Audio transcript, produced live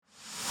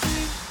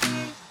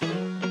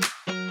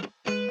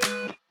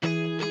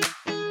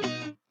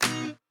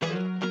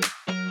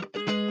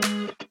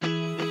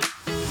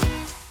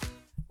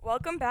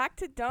Welcome back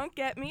to Don't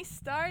Get Me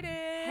Started.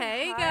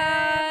 Hey Hi,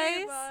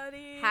 guys.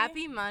 everybody.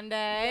 Happy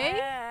Monday.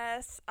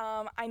 Yes.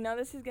 I know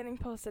this is getting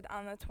posted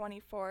on the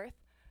 24th,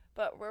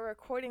 but we're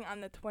recording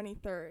on the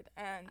 23rd.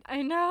 And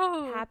I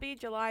know. happy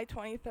July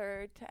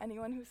 23rd to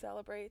anyone who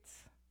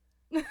celebrates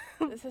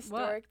this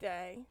historic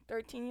day.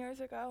 13 years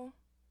ago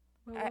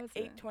What at was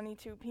it?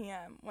 8:22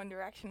 p.m. One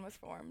Direction was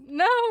formed.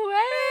 No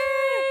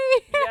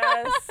way.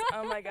 Yes.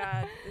 Oh my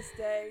God.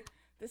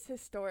 This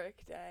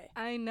historic day.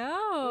 I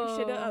know. We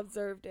should have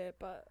observed it,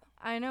 but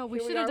I know. We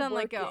here we should have are done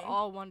like a working.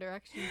 all One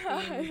Direction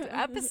themed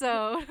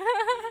episode.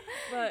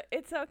 but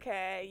it's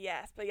okay.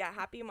 Yes. But yeah,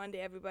 happy Monday,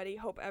 everybody.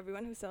 Hope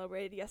everyone who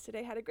celebrated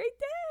yesterday had a great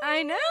day.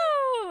 I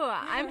know.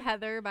 I'm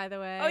Heather, by the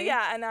way. Oh,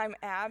 yeah. And I'm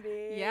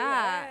Abby.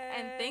 Yeah. Yay.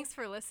 And thanks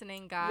for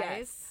listening, guys.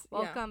 Yes.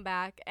 Welcome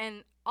back.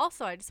 And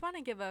also, I just want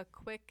to give a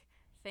quick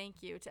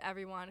thank you to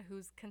everyone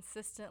who's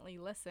consistently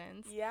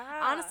listens. Yeah.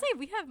 Honestly,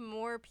 we have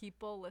more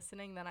people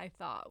listening than I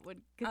thought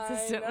would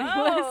consistently I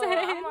know. listen.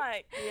 I'm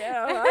like,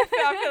 yeah.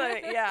 I feel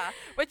like, yeah.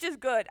 Which is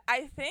good.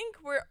 I think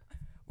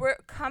we're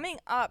coming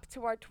up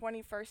to our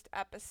 21st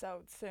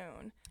episode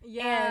soon.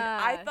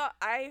 Yeah. And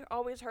I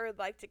always heard,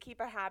 like, to keep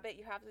a habit,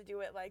 you have to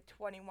do it, like,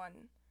 21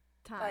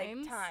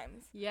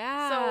 times.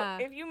 Yeah.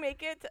 So if you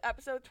make it to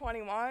episode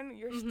 21,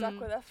 you're stuck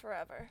with us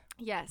forever.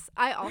 Yes.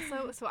 I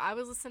also, so I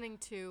was listening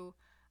to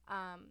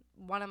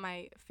one of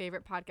my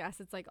favorite podcasts.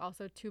 It's like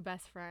also Two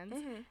Best Friends.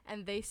 Mm-hmm.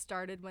 And they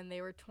started when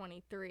they were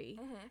 23.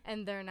 Mm-hmm.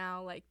 And they're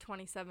now like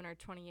 27 or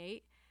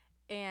 28.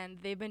 And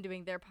they've been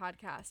doing their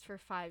podcast for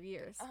 5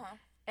 years. Uh-huh.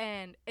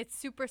 And it's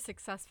super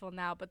successful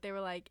now. But they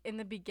were like, in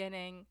the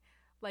beginning,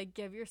 like,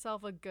 give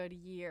yourself a good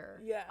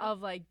year of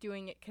like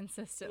doing it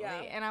consistently.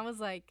 Yeah. And I was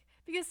like,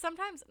 because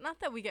sometimes, not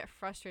that we get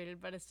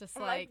frustrated, but it's just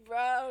I'm like,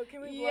 bro,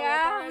 can we blow up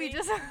yeah, already? we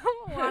just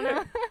want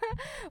to,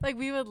 like,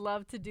 we would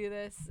love to do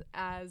this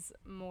as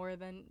more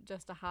than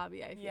just a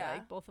hobby. I feel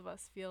like both of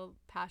us feel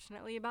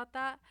passionately about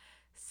that.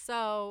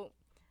 So,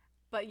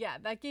 but yeah,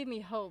 that gave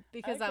me hope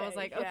because I was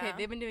like, okay,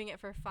 they've been doing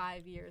it for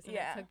 5 years and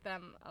it took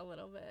them a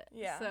little bit.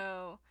 Yeah.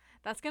 So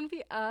that's going to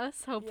be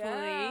us, hopefully.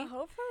 Yeah,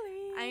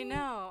 hopefully. I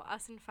know,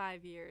 us in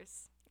 5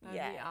 years. That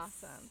would be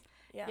awesome.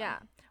 Yeah.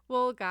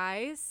 Well,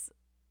 guys,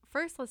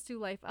 first let's do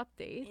life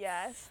updates.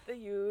 Yes, the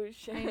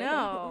huge. I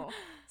know.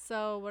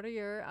 So what are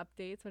your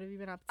updates? What have you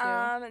been up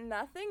to?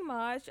 Nothing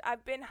much.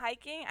 I've been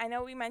hiking. I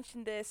know we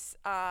mentioned this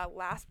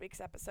last week's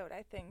episode,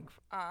 I think.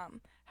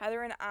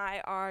 Heather and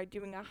I are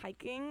doing a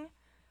hiking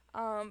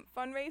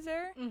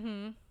fundraiser,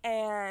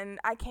 and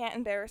I can't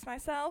embarrass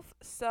myself,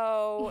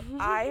 so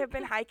I have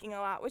been hiking a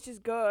lot, which is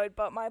good,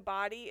 but my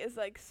body is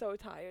like so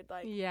tired.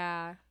 Like,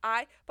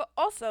 but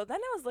also then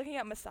I was looking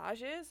at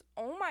massages.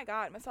 Oh my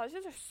God,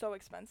 massages are so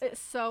expensive.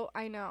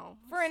 I know.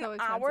 For an so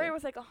hour expensive. it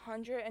was like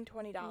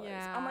 $120.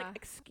 Yeah. I'm like,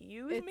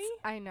 excuse me?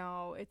 I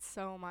know, it's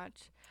so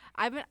much.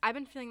 I've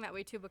been feeling that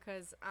way too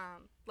because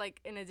like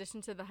in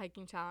addition to the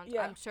hiking challenge,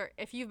 I'm sure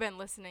if you've been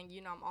listening,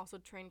 you know I'm also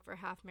training for a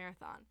half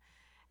marathon.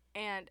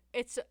 And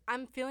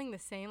I'm feeling the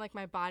same, like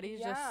my body's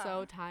just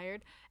so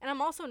tired. And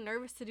I'm also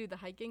nervous to do the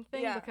hiking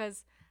thing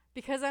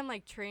because I'm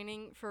like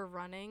training for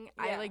running.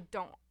 I like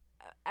don't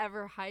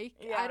ever hike.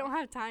 I don't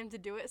have time to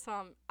do it, so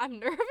I'm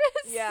nervous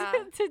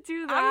to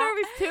do that. I'm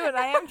nervous too, and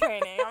I am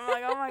training. I'm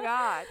like, oh my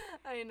God.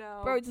 I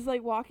know. Bro, just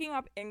like walking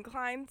up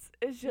inclines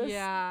is just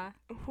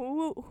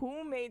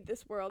who made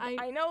this world?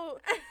 I know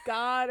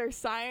God or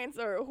science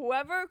or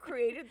whoever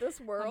created this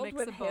world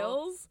with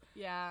hills.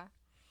 Yeah.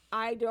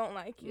 I don't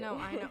like you. No,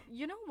 I know.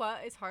 You know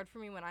what is hard for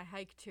me when I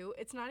hike too?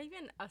 It's not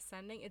even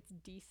ascending, it's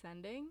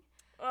descending.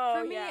 Oh,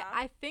 for me,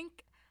 I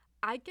think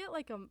I get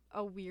like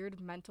a weird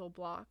mental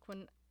block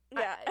when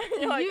like,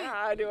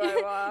 how do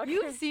I walk?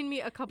 You've seen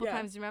me a couple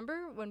times.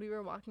 Remember when we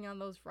were walking on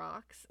those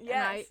rocks?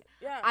 Yes.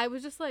 And I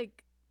was just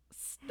like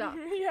stuck.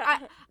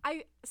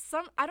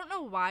 I don't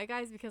know why,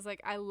 guys, because like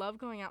I love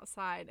going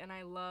outside and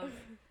I love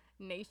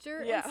nature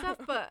and stuff,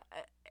 but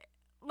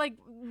like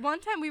one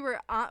time we were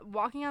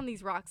walking on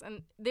these rocks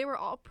and they were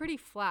all pretty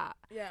flat.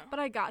 Yeah. But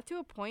I got to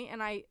a point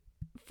and I,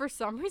 for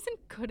some reason,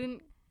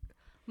 couldn't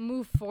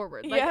move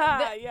forward. Like,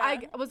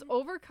 I was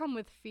overcome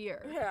with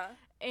fear. Yeah.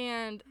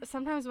 And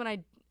sometimes when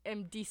I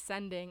am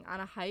descending on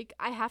a hike,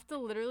 I have to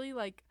literally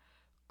like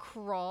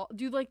crawl,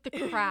 do like the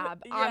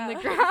crab on the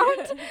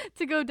ground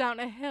to go down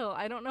a hill.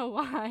 I don't know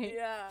why.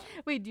 Yeah.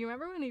 Wait, do you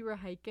remember when we were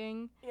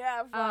hiking?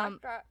 Yeah.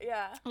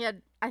 Yeah.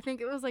 I think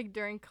it was like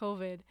during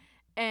COVID.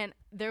 And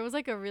there was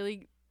like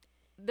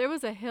there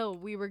was a hill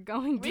we were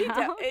going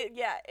down.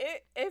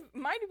 It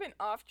might have been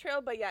off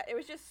trail, but it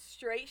was just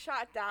straight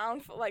shot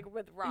down like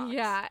with rocks.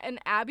 Yeah, and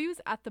Abby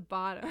was at the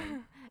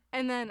bottom.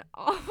 And then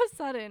all of a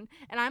sudden,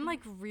 and I'm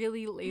like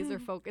really laser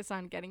focused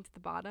on getting to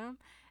the bottom.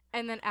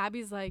 And then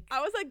Abby's like,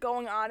 I was like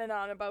going on and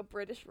on about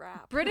British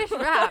rap. And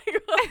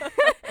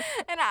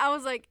I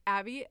was like,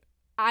 Abby,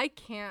 I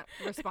can't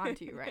respond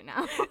to you right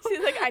now.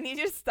 She's like, I need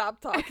you to stop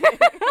talking.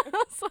 I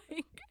was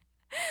like,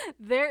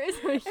 there is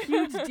a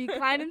huge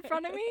decline in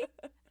front of me.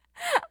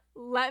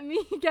 Let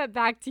me get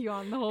back to you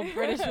on the whole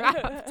British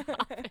rap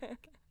topic.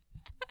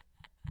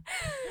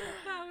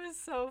 That was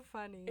so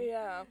funny.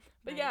 Yeah.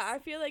 But nice. yeah, I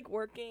feel like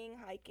working,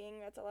 hiking,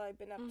 that's all I've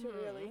been up to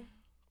really.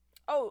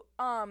 Oh,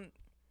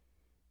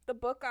 the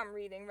book I'm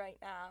reading right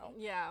now.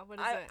 Yeah, what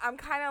is it? I'm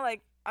kind of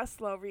like a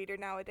slow reader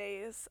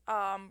nowadays.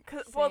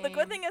 Well, the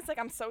good thing is like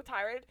I'm so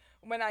tired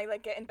when I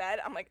like get in bed.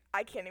 I'm like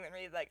I can't even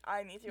read. Like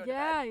I need to go to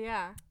bed.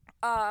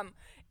 Yeah.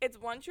 It's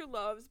One True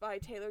Loves by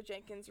Taylor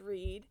Jenkins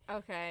Reid.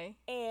 Okay.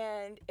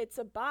 And it's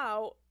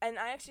about, and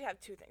I actually have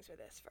two things for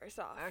this. First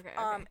off, okay.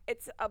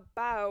 It's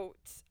about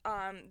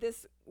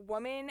this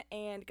woman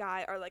and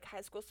guy are like high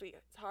school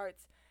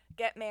sweethearts,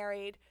 get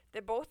married.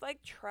 They're both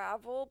like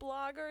travel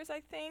bloggers,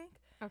 I think.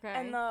 Okay.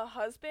 And the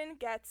husband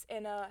gets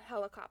in a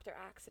helicopter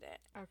accident.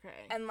 Okay.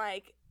 And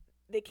like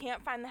they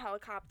can't find the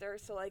helicopter,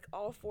 so like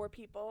all 4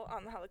 people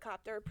on the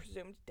helicopter are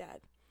presumed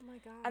dead. Oh my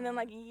god. And then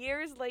like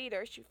years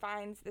later, she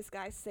finds this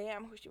guy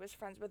Sam, who she was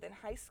friends with in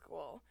high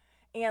school,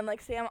 and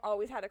like Sam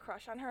always had a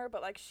crush on her,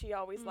 but like she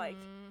always liked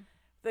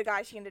the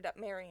guy she ended up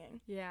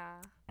marrying.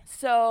 Yeah.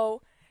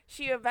 So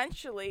she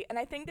eventually, and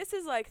I think this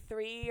is like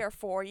 3 or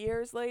 4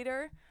 years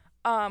later,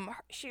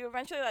 she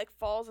eventually like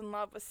falls in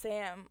love with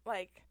Sam,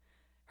 like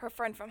her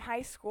friend from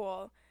high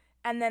school,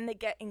 and then they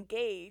get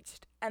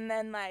engaged, and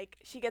then like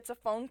she gets a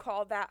phone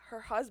call that her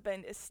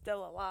husband is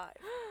still alive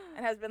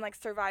and has been like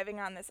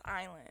surviving on this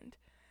island.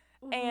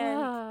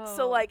 And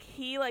so like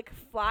he like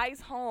flies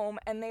home,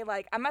 and they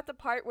like, I'm at the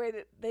part where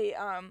they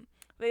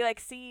like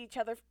see each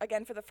other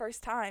again for the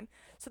first time.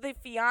 So the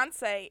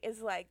fiance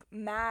is like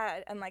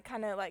mad and like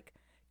kind of like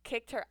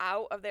kicked her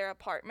out of their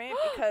apartment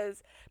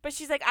but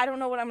she's like, I don't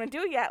know what I'm gonna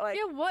do yet. Like,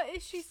 yeah, what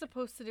is she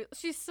supposed to do?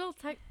 She's still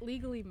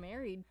legally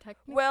married,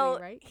 technically,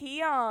 right?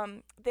 He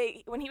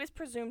when he was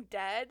presumed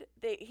dead,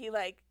 he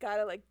like got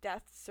a like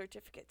death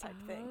certificate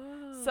type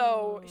thing.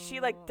 So she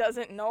like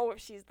doesn't know if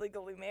she's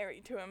legally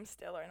married to him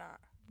still or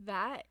not.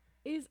 That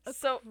is a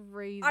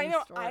crazy I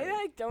know. story. I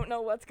like don't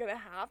know what's gonna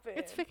happen.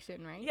 It's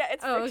fiction, right? Yeah,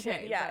 it's fiction.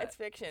 Okay, yeah, it's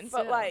fiction.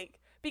 Still. But like,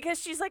 because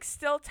she's like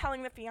still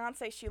telling the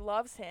fiance she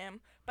loves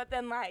him, but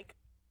then like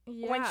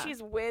when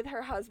she's with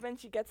her husband,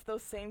 she gets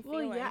those same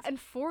feelings. Well, yeah, and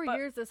 4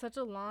 years is such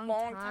a long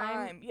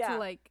time. Yeah. To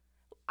like.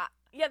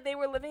 Yeah, they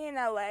were living in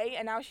LA,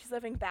 and now she's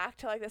living back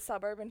to like the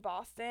suburb in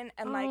Boston,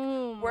 and like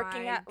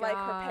working at like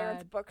her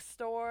parents'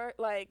 bookstore.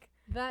 Like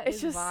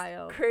it's just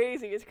wild.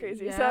 Crazy. It's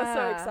crazy. Yeah. So I was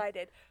so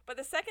excited. But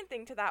the second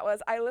thing to that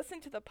was I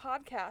listened to the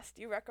podcast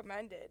you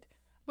recommended.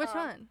 Which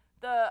one?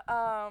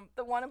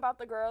 The one about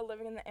the girl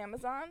living in the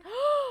Amazon.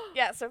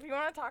 Yeah, so if you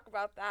want to talk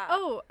about that.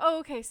 Oh,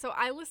 okay. So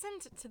I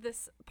listened to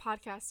this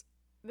podcast.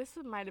 This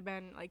might have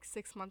been like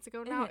 6 months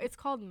ago now. It's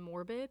called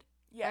Morbid.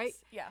 Yes. Right?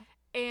 Yeah.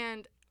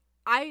 And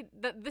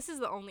this is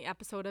the only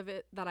episode of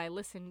it that I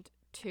listened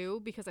to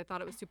because I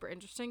thought it was super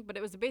interesting. But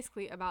it was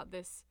basically about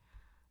this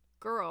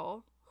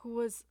girl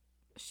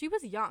she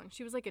was young.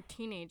 She was like a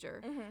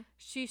teenager.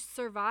 She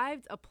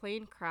survived a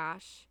plane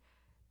crash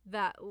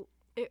that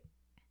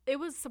it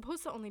was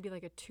supposed to only be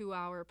like a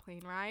 2-hour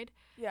plane ride.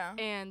 Yeah.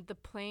 And the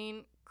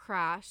plane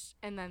crashed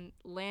and then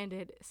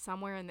landed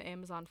somewhere in the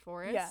Amazon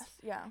forest. Yes.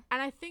 Yeah.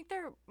 And I think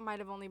there might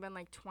have only been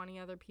like 20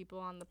 other people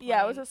on the plane.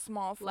 Yeah, it was a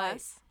small flight.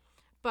 Less.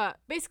 But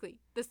basically,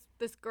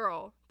 this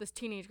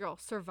teenage girl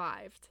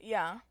survived.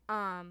 Yeah.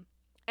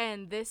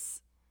 And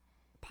this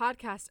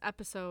podcast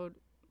episode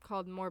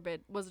called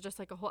Morbid was just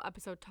like a whole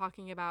episode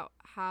talking about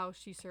how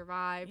she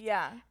survived.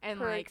 Yeah. And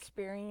her like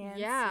experience.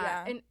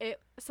 Yeah. And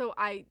so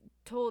I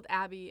told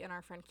Abby and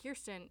our friend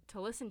Kirsten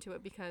to listen to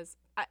it because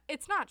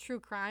it's not true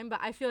crime, but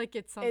I feel like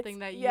it's something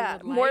that you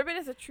would like. Morbid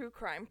is a true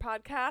crime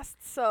podcast,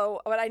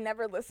 but I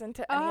never listened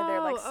to any of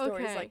their like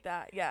stories like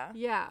that. Yeah.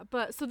 Yeah,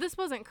 but so this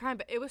wasn't crime,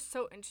 but it was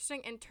so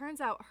interesting. And turns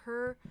out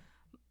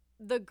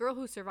the girl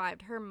who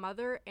survived, her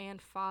mother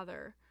and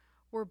father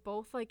were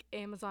both like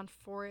Amazon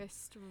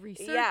forest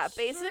researchers. Yeah,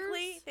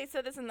 basically they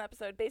said this in the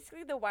episode.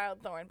 Basically the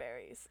wild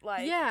thornberries.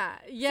 Like yeah.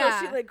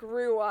 So she like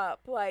grew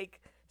up like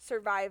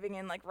surviving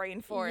in like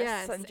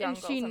rainforests and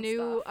jungles and she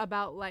knew stuff.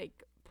 about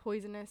like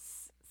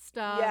poisonous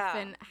stuff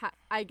and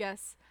I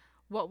guess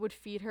what would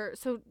feed her.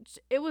 So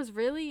it was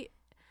really,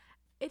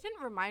 it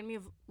didn't remind me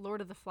of Lord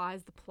of the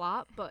Flies, the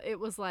plot, but it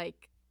was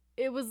like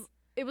it was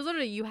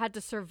literally you had to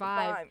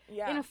survive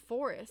in a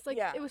forest. Like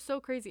it was so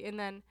crazy. And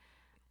then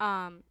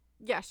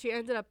she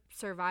ended up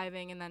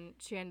surviving, and then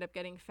she ended up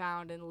getting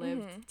found and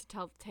lived to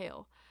tell the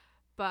tale.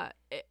 But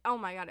oh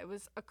my god, it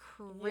was a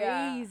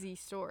crazy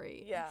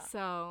story. Yeah.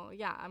 So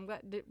yeah, I'm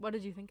glad. What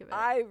did you think of it?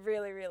 I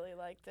really, really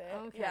liked it.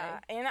 Okay. Yeah,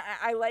 and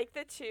I like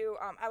the two.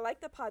 I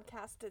like the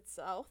podcast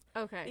itself.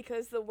 Okay.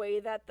 Because the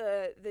way that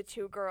the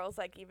two girls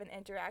like even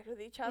interact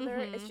with each other,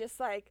 it's just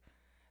like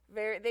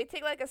they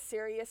take like a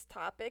serious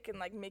topic and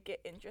like make it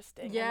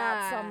interesting. Yeah. And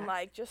not some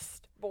like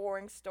just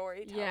boring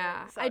storytelling.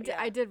 Yeah. So,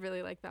 I did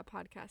really like that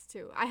podcast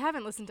too. I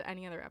haven't listened to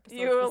any other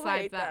episodes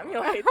besides that.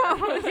 You'll hate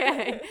them.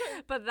 Okay.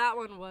 But that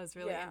one was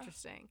really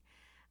interesting.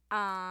 Cool.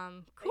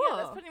 Yeah,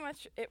 that's pretty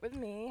much it with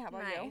me. How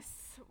about you?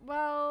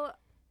 Well,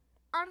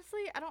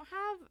 honestly, I don't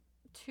have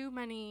too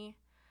many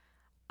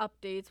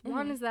updates.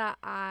 One is that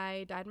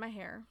I dyed my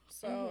hair.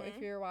 So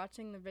if you're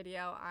watching the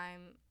video,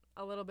 I'm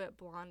a little bit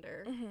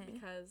blonder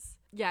because,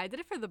 I did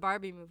it for the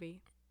Barbie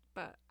movie.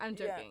 But I'm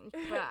joking.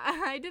 Yeah. But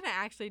I didn't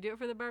actually do it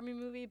for the Barbie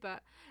movie.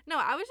 But no,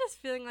 I was just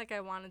feeling like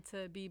I wanted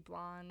to be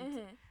blonde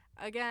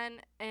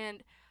again.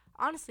 And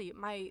honestly,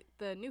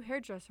 the new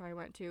hairdresser I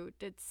went to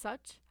did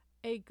such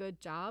a good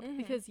job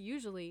because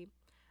usually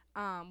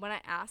when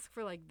I ask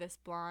for like this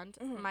blonde,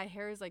 my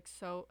hair is like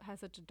has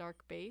such a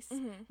dark base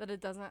that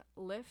it doesn't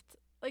lift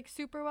like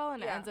super well,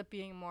 and it ends up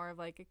being more of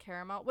like a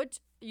caramel, which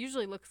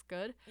usually looks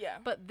good. Yeah.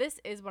 But this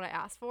is what I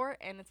asked for,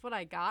 and it's what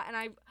I got,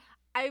 and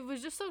I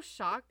was just so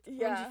shocked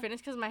when she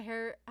finished because my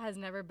hair has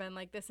never been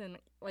like this in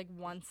like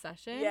one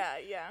session. Yeah,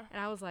 yeah.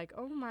 And I was like,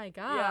 oh my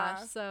gosh.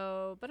 Yeah.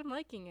 So, but I'm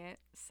liking it.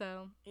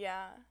 So.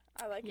 Yeah,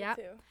 I like it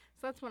too.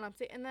 So that's one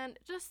update. And then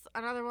just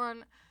another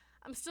one,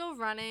 I'm still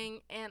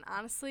running, and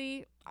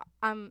honestly,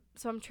 I'm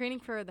training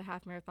for the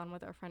half marathon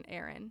with our friend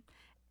Erin.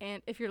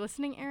 And if you're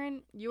listening,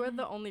 Erin, you are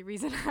the only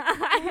reason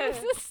I'm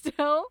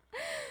still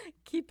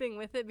keeping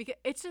with it, because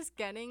it's just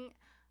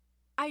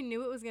I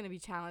knew it was going to be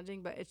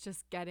challenging, but it's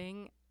just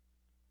getting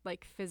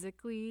like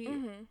physically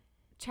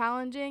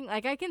challenging.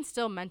 Like I can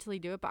still mentally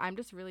do it, but I'm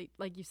just really,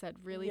 like you said,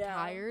 really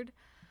tired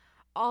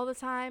all the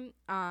time.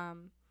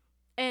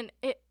 And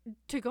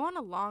to go on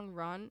a long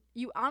run,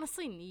 you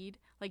honestly need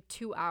like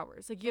 2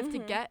 hours. Like you have to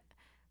get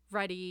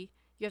ready,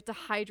 you have to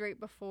hydrate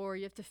before,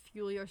 you have to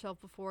fuel yourself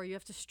before, you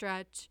have to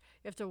stretch,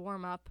 you have to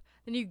warm up,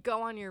 then you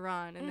go on your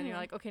run, and then you're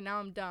like, okay, now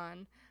I'm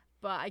done,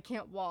 but I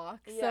can't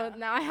walk. So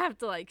now I have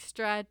to like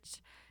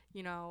stretch,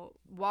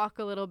 walk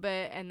a little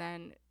bit, and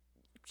then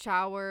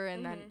shower,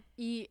 and then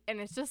eat, and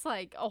it's just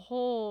like a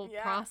whole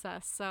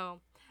process.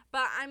 So,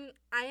 but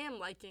I am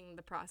liking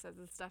the process.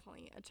 It's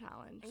definitely a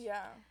challenge.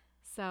 Yeah.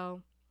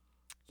 So,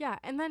 yeah,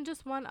 and then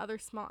just one other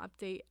small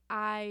update.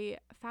 I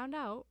found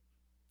out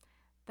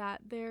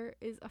that there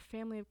is a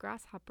family of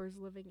grasshoppers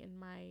living in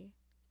my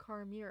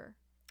car mirror.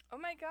 Oh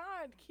my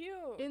God,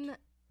 cute.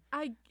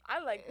 I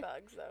like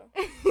bugs though.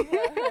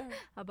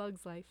 A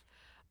bug's life.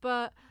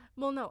 But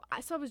no,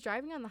 so I was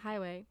driving on the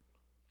highway,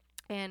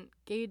 and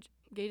Gage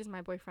is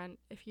my boyfriend,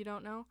 if you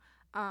don't know,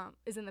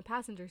 is in the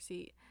passenger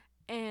seat.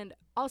 And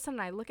all of a sudden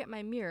I look at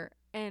my mirror,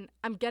 and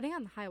I'm getting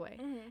on the highway,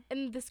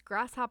 and this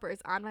grasshopper is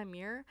on my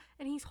mirror,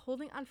 and he's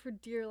holding on for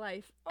dear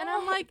life. And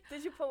I'm like,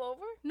 did you pull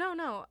over? No.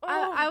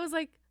 Oh. I was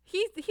like,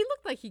 he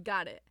looked like he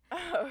got it.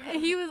 Oh.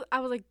 And I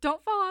was like,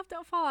 don't fall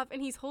off.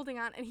 And he's holding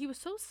on, and he was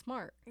so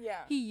smart.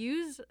 Yeah. He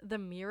used the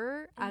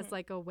mirror as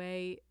like a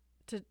way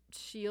to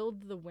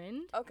shield the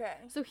wind. Okay.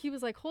 So he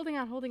was like holding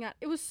on.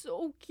 It was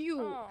so cute.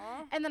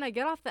 Aww. And then I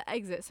get off the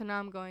exit, so now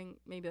I'm going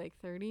maybe like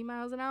 30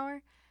 miles an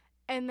hour.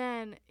 And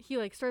then he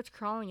like starts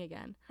crawling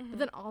again. But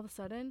then all of a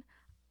sudden,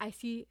 I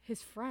see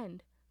his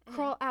friend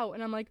crawl out,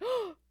 and I'm like,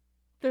 oh,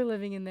 they're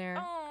living in there.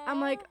 Aww.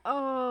 I'm like,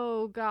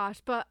 oh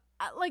gosh. But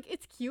like,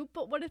 it's cute,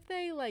 but what if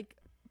they like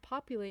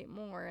populate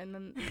more, and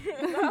then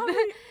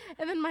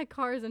and then my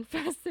car is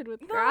infested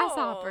with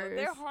grasshoppers?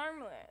 They're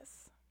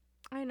harmless.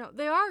 I know,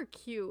 they are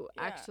cute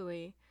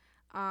actually,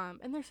 and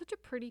they're such a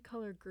pretty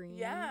color green.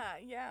 Yeah.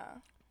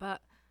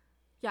 But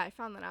yeah, I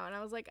found that out, and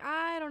I was like,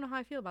 I don't know how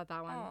I feel about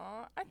that one.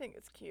 Aw, I think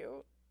it's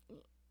cute.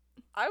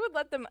 I would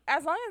let them,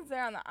 as long as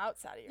they're on the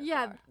outside of your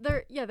car.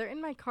 They're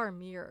in my car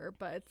mirror,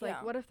 but it's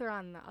like, what if they're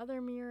on the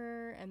other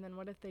mirror, and then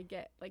what if they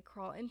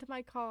crawl into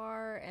my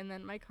car, and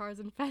then my car's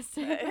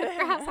infested with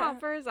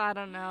grasshoppers? I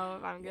don't know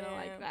if I'm gonna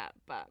like that,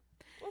 but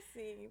we'll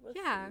see. We'll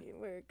see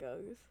where it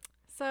goes.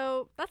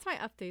 So that's my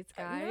updates,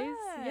 guys.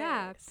 Nice.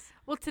 Yeah.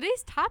 Well,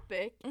 today's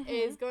topic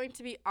is going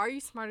to be, are you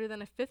smarter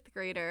than a fifth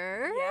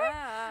grader?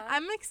 Yeah.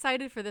 I'm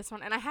excited for this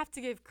one, and I have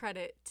to give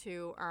credit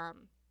to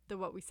the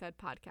What We Said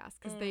podcast,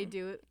 because they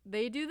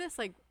do this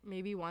like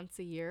maybe once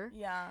a year.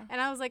 Yeah.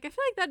 And I was like, I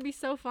feel like that'd be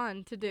so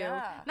fun to do.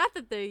 Yeah. Not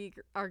that they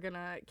are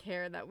gonna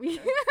care that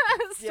we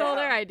stole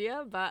their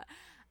idea, but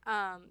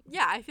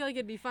I feel like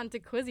it'd be fun to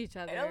quiz each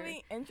other. It'll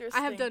be interesting.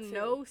 I have done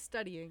no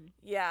studying.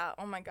 Yeah.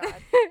 Oh my God.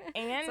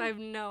 And so I have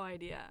no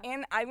idea.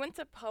 And I went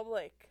to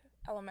public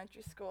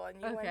elementary school, and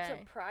you went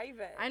to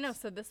private. I know.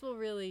 So this will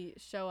really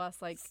show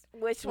us like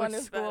which school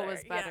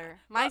was better.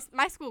 Yeah.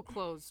 My school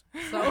closed,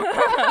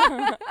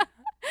 so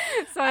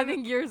so I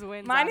think yours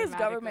wins. Mine is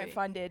government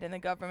funded, and the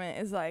government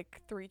is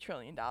like $3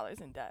 trillion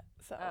in debt.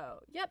 So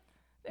yep.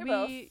 They're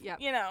both,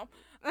 you know.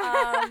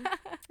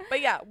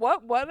 But yeah,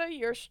 what are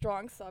your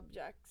strong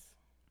subjects?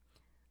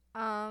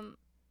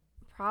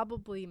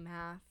 Probably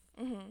math.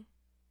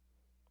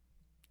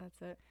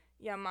 That's it.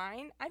 Yeah,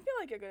 mine. I feel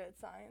like you're good at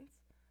science.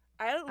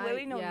 I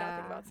literally know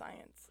nothing about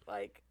science.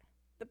 Like,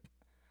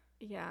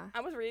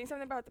 I was reading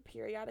something about the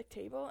periodic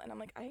table, and I'm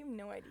like, I have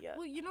no idea.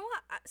 Well, you know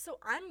what? So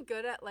I'm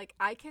good at, like,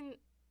 I can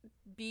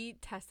be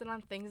tested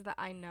on things that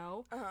I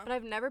know, but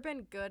I've never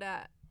been good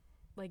at,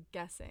 like,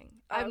 guessing.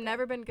 I've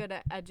never been good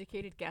at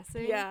educated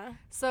guessing. Yeah.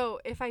 So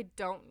if I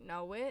don't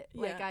know it,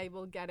 like, I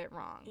will get it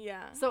wrong.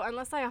 Yeah. So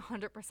unless I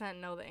 100%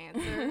 know the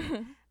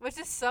answer, which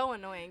is so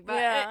annoying.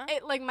 But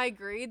it like, my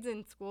grades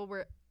in school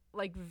were,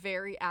 like,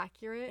 very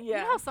accurate. Yeah.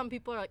 You know how some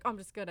people are like, oh, I'm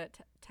just good at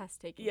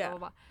test taking, blah, blah,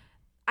 blah.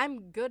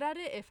 I'm good at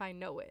it if I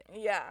know it.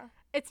 Yeah.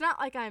 It's not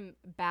like I'm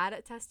bad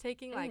at test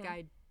taking.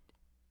 Mm-hmm.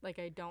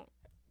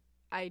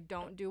 I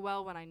don't do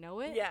well when I know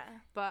it. Yeah.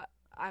 But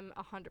I'm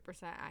 100%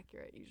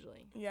 accurate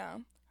usually. Yeah.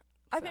 So.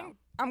 I think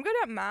I'm good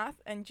at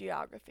math and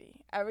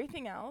geography.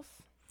 Everything else.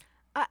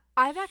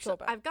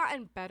 I've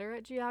gotten better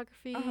at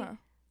geography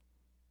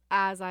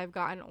as I've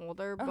gotten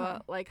older,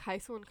 but like high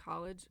school and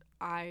college,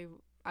 I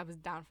was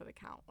down for the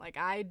count. Like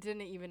I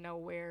didn't even know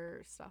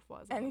where stuff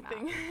was.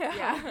 Anything.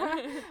 Yeah.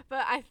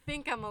 But I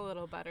think I'm a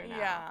little better now.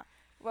 Yeah.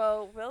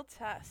 Well, we'll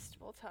test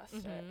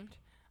it.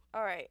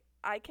 All right.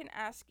 I can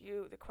ask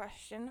you the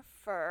question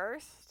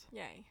first.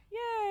 Yay.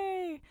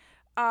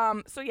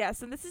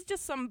 So this is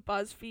just some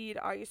BuzzFeed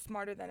Are You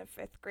Smarter Than a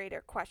Fifth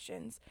Grader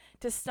questions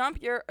to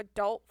stump your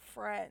adult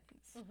friends.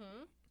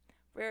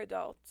 We're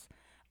adults.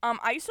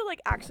 I used to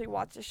actually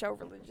watch the show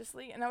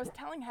religiously, and I was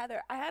telling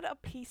Heather I had a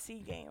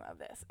PC game of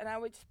this, and I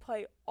would just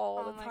play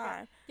all the time.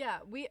 God. Yeah,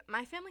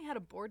 my family had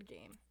a board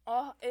game.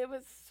 Oh, it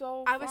was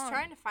so I fun. was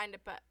trying to find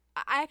it, but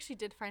I actually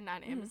did find it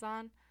on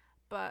Amazon,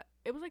 but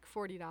it was like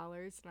 $40,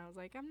 and I was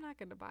like, I'm not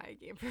gonna buy a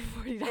game for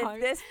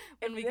 $40.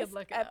 If this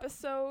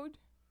episode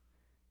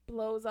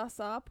blows us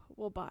up,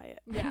 we'll buy it.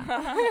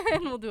 Yeah.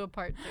 And we'll do a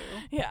part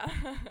 2. Yeah.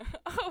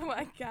 Oh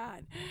my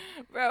God.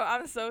 Bro,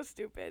 I'm so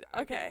stupid.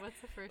 Okay. What's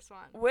the first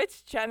one?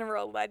 Which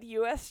general led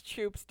U.S.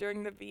 troops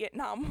during the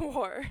Vietnam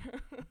War?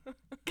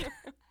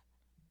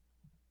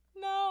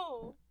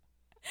 No.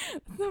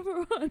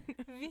 Number 1.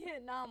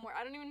 Vietnam War.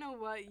 I don't even know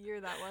what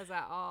year that was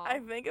at all. I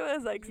think it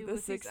was like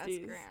Ulysses the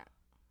 60s. S. Grant.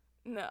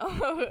 No,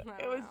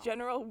 it was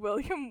General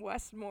William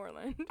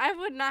Westmoreland. I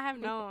would not have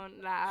known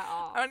that at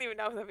all. I don't even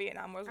know if the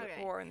Vietnam War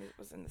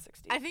was in the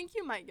 60s. I think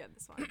you might get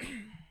this one.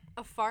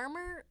 A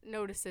farmer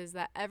notices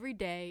that every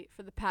day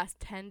for the past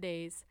 10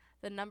 days,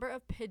 the number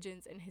of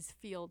pigeons in his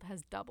field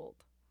has doubled.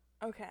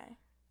 Okay.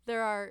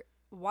 There are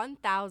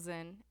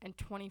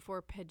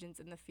 1,024 pigeons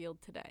in the field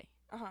today.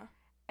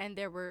 And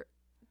there were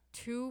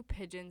 2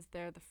 pigeons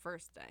there the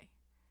first day.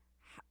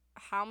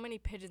 How many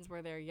pigeons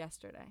were there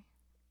yesterday?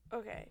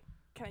 Okay.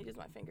 Can I use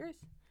my fingers?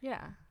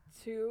 Yeah.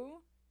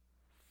 2,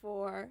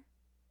 4,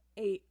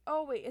 8.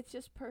 Oh, wait. It's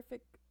just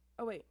perfect.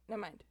 Oh, wait. Never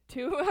mind.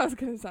 2. I was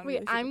going to sound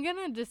Wait, I'm going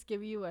to just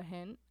give you a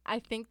hint. I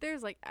think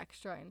there's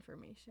extra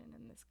information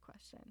in this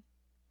question.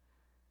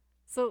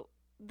 So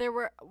there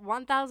were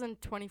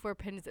 1,024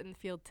 pigeons in the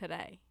field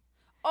today.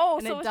 Oh,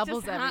 and so it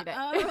doubles every day.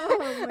 Oh,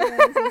 my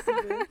God. So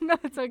stupid. No,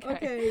 it's okay.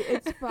 Okay,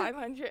 it's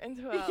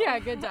 512. Yeah,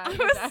 good job. I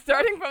was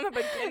starting from the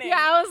beginning. Yeah,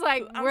 I was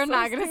like, we're so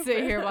not going to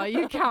sit here while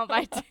you count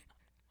by 2.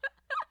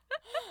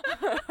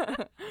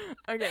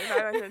 Okay,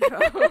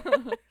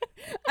 512.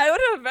 I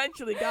would have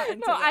eventually gotten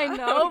to that. I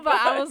know, but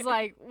I was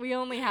like, we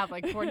only have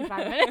 45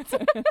 minutes.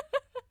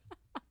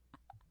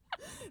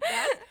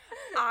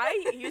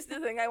 I used to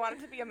think I wanted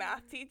to be a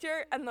math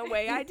teacher, and the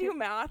way I do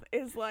math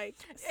is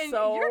and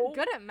so. You're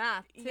good at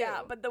math too.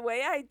 Yeah, but the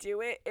way I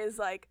do it is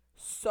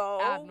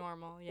so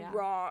abnormal. Yeah.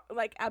 Wrong,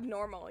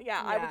 abnormal.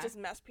 Yeah, I would just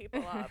mess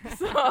people up.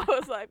 So I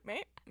was like,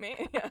 me.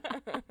 Yeah.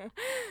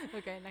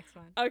 Okay, next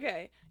one.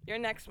 Okay, your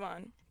next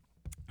one.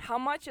 How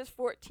much is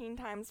 14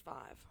 times 5?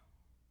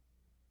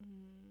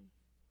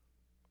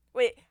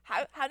 Wait,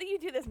 how do you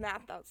do this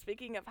math though?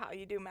 Speaking of how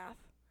you do math,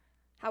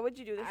 how would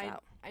you do this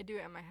out? I do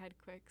it in my head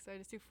quick. So I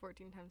just do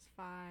 14 times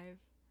 5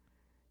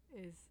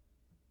 is,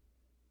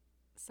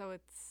 so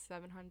it's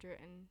 700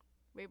 and,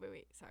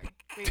 wait, sorry.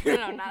 Wait,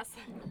 no, not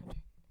 700.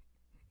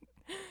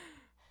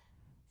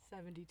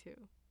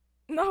 72.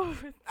 No.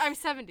 I'm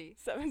 70.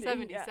 70.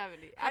 70. Yeah.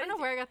 70. I don't know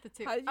where I got the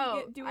 2. How did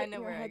you do it I know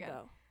in your where head, I got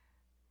though?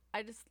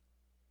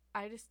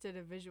 I just did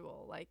a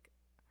visual,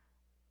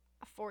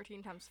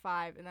 14 times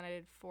 5, and then I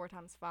did 4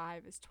 times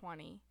 5 is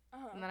 20.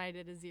 And then I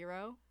did a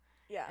 0.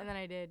 Yeah. And then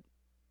I did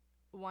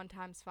 1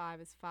 times 5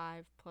 is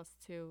 5 plus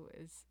 2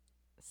 is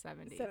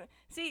 70.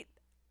 See,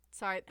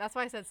 sorry, that's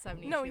why I said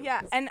 72. No,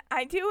 yeah, and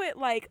I do it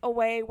a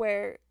way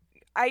where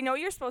I know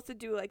you're supposed to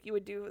do you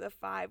would do the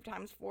 5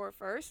 times 4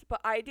 first,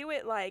 but I do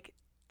it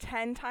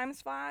 10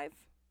 times 5.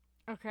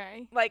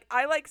 Okay.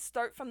 I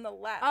start from the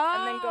left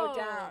and then go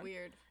down.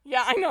 Weird.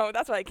 Yeah, I know.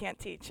 That's why I can't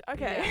teach.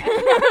 Okay.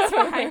 Yeah, that's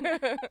fine.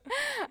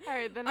 All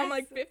right, then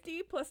I'm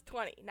 50 plus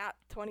 20, not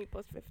 20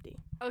 plus 50.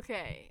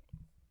 Okay.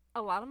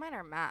 A lot of mine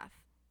are math.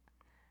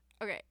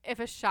 Okay, if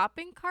a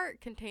shopping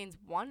cart contains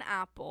 1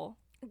 apple.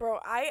 Bro,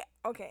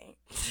 okay.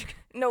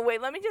 No,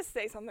 wait, let me just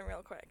say something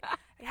real quick.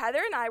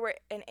 Heather and I were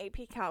in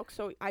AP Calc,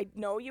 so I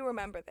know you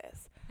remember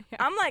this. Yeah.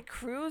 I'm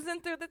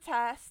cruising through the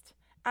test,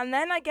 and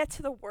then I get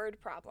to the word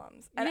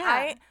problems. And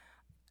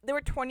there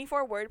were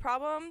 24 word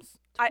problems.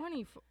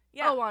 24?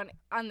 Yeah. Oh,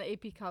 on the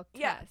AP Calc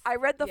test. Yeah, I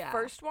read the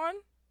first one,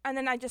 and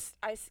then I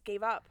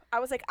gave up. I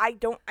was like, I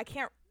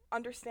can't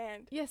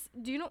understand. Yes,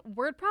 do you know,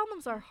 word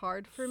problems are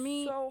hard for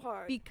me. So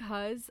hard.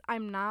 Because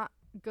I'm not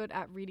good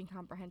at reading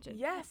comprehension.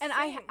 Yes. And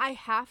I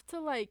have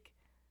to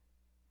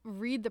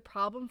read the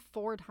problem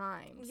 4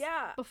 times.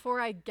 Yeah. Before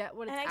I get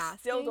what it's asking. And I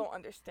still don't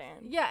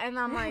understand. Yeah, and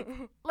I'm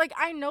like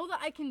I know that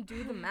I can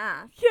do the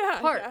math. Yeah.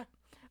 Part. Yeah.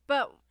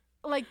 But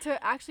like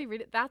to actually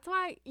read it. That's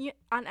why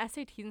on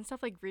SATs and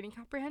stuff, like reading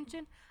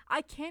comprehension,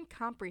 I can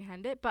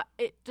comprehend it, but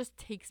it just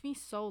takes me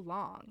so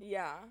long.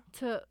 Yeah.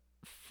 To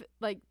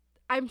like,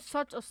 I'm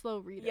such a slow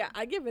reader. Yeah,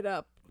 I give it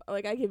up.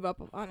 Like, I gave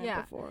up on it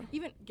before.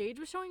 Even Gage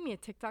was showing me a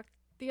TikTok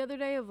the other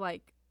day of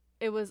like,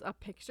 it was a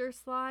picture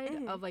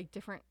slide of like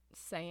different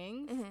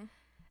sayings,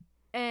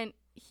 and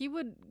he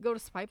would go to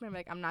swipe and I'm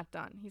like, I'm not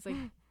done. He's like,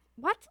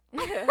 what?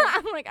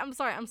 I'm like, I'm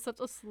sorry, I'm such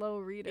a slow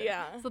reader.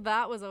 Yeah. So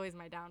that was always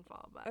my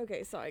downfall. But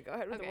okay, sorry, go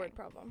ahead with the word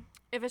problem.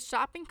 If a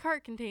shopping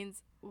cart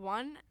contains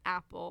 1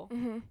 apple,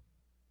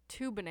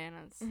 2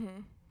 bananas,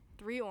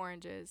 3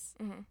 oranges,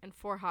 and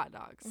 4 hot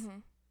dogs.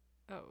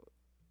 Oh,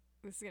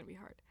 this is gonna be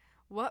hard.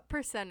 What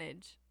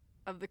percentage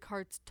of the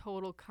cart's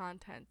total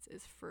contents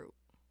is fruit?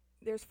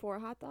 There's 4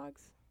 hot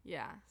dogs?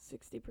 Yeah.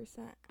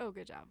 60%. Oh,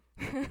 good job.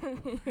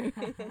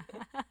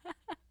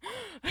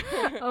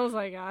 I was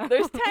like,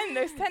 There's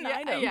 10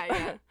 items.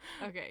 Yeah.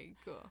 Okay,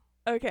 cool.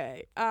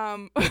 Okay.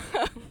 All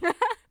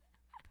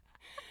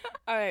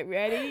right,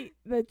 ready?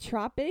 The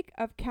Tropic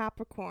of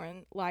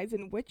Capricorn lies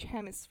in which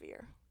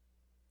hemisphere?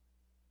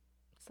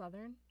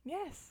 Southern?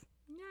 Yes.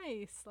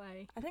 Nice.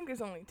 Like, I think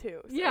there's only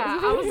 2. So. Yeah,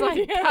 I was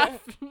like,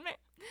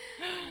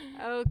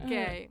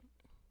 okay.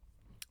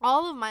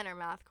 All of mine are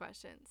math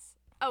questions.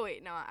 Oh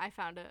wait, no, I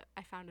found a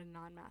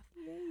non-math.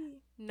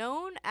 Yay.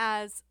 Known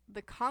as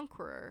the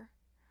Conqueror,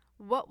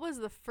 what was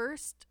the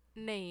first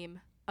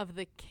name of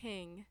the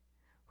king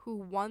who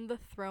won the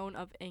throne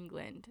of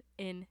England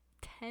in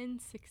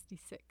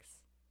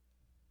 1066?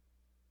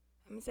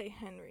 I'm gonna say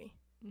Henry.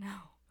 No.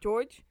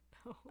 George?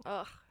 No.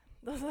 Ugh.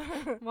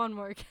 One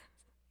more guess.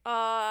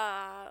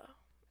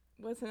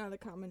 What's another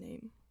common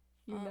name?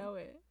 You know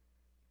it.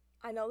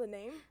 I know the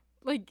name.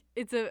 Like,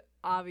 it's a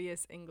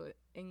obvious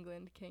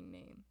England king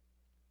name.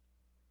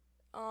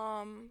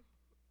 All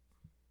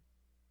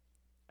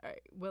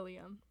right,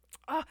 William.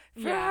 Oh,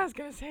 yeah. I was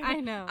gonna say that.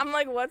 I know. I'm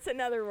like, what's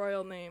another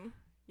royal name?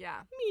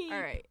 Yeah. Me.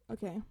 All right.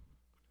 Okay.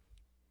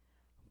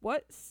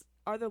 What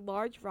are the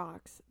large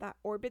rocks that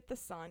orbit the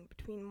sun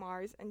between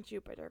Mars and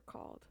Jupiter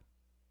called?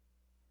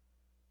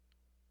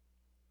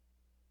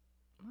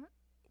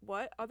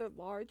 What are the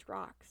large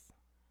rocks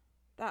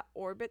that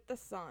orbit the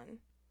sun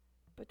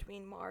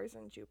between Mars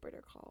and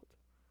Jupiter called?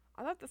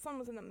 I thought the sun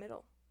was in the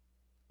middle.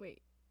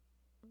 Wait.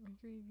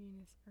 Mercury,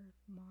 Venus,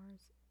 Earth,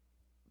 Mars.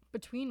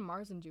 Between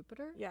Mars and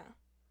Jupiter? Yeah.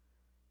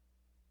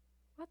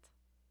 What?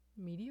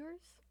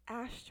 Meteors?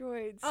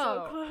 Asteroids. Oh.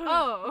 So close.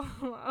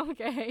 Oh.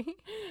 Okay.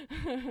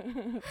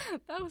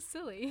 That was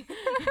silly.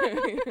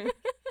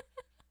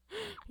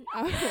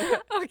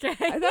 Okay.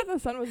 I thought the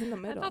sun was in the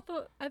middle.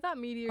 I thought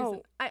meteors.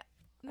 Oh. I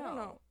don't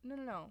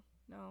know.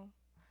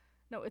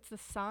 No, it's the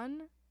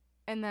sun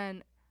and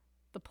then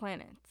the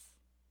planets.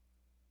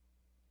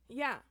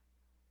 Yeah.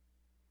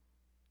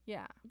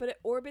 Yeah. But it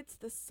orbits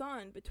the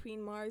sun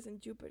between Mars and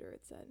Jupiter,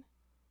 it said.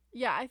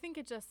 Yeah, I think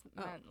it just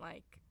meant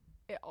like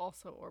it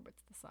also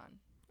orbits the sun.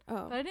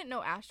 Oh. But I didn't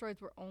know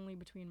asteroids were only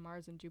between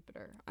Mars and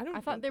Jupiter.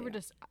 I thought they were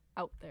just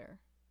out there.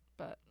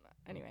 But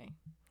anyway.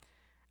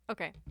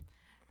 Okay.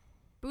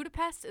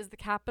 Budapest is the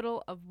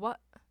capital of what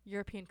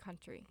European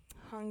country?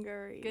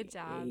 Hungary. Good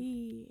job.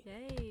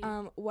 Yay.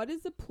 What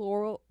is the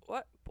plural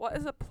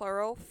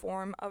plural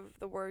form of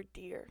the word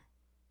deer?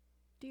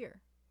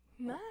 Deer.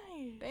 Nice.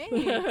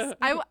 Thanks.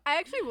 I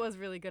actually was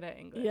really good at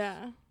English.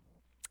 Yeah.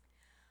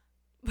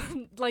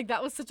 Like,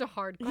 that was such a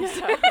hard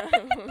question.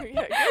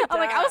 Yeah,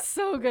 I was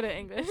so good at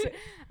English.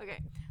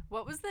 Okay.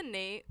 What was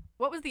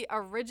the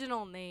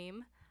original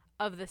name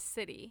of the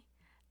city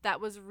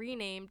that was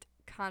renamed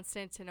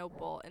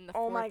Constantinople in the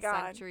 4th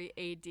century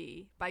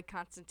AD by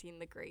Constantine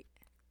the Great?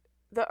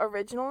 The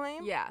original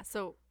name? Yeah.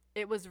 So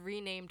it was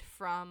renamed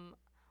from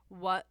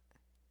what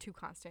to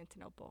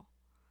Constantinople?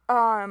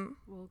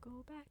 We'll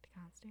go back to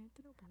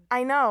Constantinople.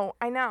 I know.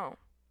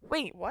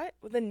 Wait, what?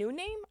 The new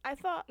name? I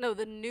thought. No,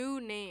 the new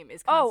name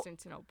is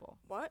Constantinople.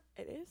 What?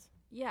 It is?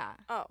 Yeah.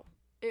 Oh.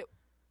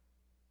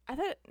 I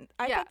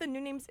thought the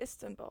new name's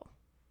Istanbul.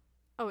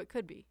 Oh, it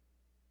could be.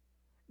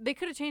 They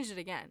could have changed it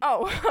again.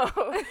 Oh.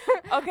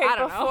 Okay, I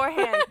don't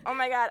beforehand. know. Oh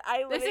my god,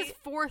 This is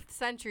 4th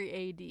century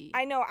AD.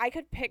 I know. I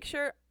could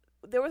picture.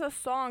 There was a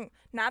song,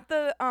 not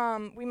the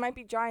We Might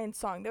Be Giants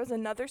song. There was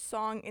another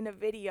song in a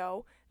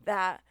video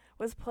that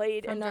was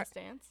played From Just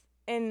Dance?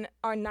 In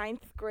our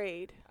 9th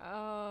grade.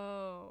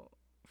 Oh.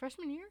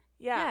 Freshman year?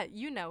 Yeah. Yeah,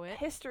 you know it.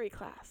 History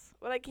class.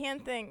 But I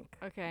can't think.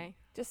 Okay.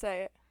 Just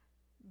say it.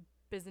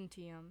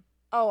 Byzantium.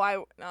 Oh,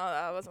 no,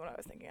 that wasn't what I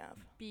was thinking of.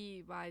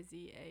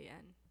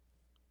 Byzantium.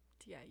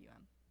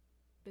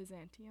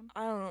 Byzantium.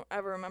 I don't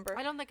ever remember.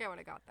 I don't think I would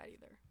have got that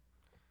either.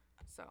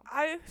 So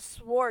I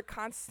swore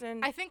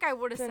Constantinople I think I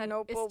would have said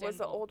Istanbul was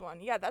the old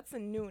one. Yeah, that's the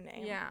new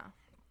name. Yeah.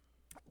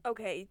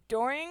 Okay,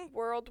 during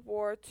World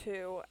War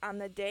II, on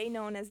the day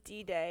known as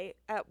D-Day,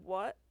 at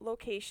what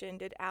location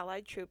did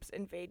Allied troops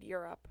invade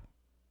Europe?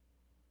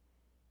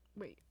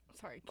 Wait,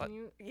 sorry, can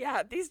you?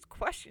 Yeah, these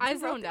questions. I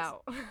zoned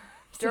out.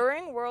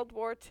 During World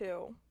War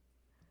II,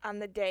 on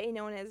the day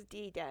known as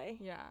D-Day.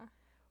 Yeah.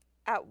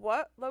 At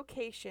what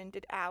location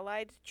did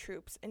Allied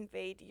troops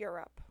invade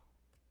Europe?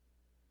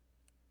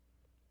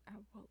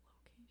 At what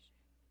location?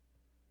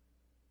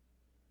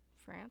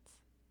 France?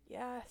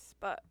 Yes,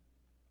 but...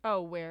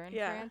 Oh, where in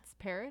France?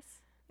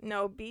 Paris?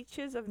 No,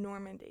 beaches of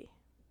Normandy.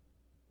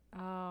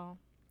 Oh.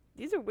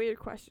 These are weird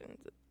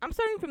questions. I'm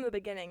starting from the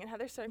beginning, and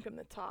Heather's starting from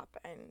the top,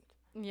 and...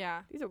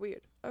 Yeah. These are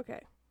weird.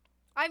 Okay.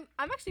 I'm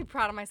actually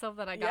proud of myself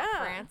that I got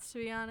France, to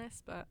be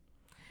honest, but...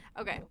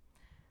 Okay.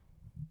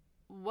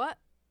 What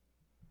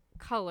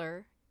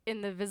color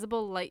in the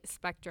visible light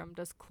spectrum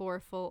does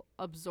chlorophyll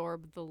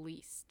absorb the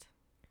least?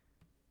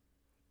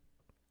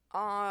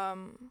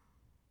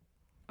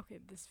 Okay,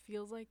 this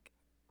feels like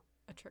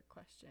a trick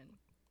question,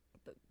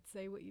 but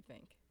say what you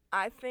think.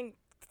 I think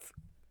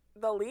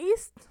the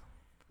least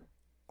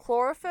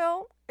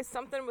chlorophyll is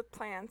something with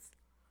plants.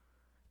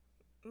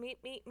 Meat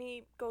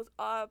goes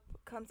up,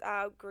 comes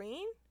out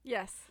green.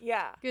 Yes.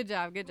 Yeah. Good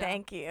job.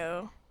 Thank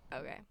you.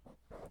 Okay.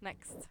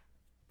 Next.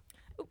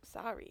 Oops,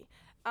 sorry.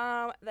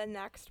 The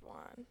next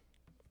one.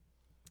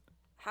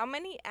 How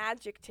many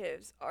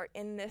adjectives are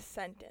in this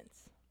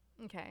sentence?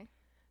 Okay.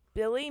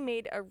 Billy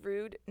made a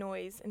rude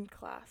noise in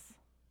class.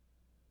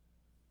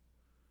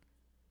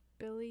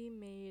 Billy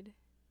made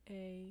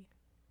a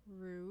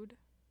rude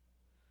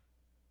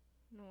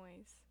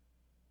noise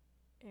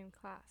in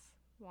class.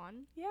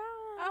 1? Yeah.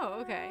 Oh,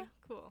 okay.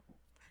 Cool.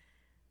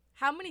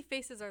 How many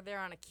faces are there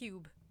on a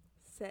cube?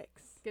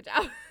 6. Good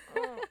job.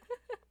 Oh.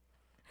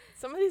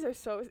 Some of these are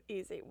so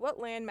easy. What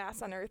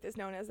landmass on Earth is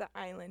known as the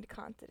island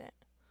continent?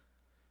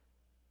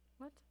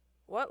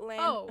 What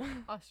land? Oh,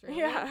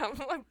 Australia. Yeah, I'm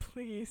like,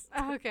 please.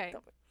 Okay.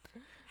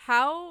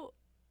 How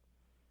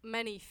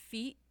many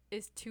feet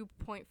is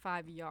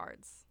 2.5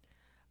 yards?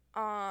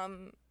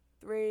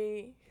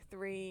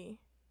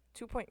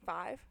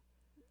 2.5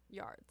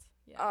 yards.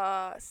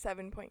 Yeah.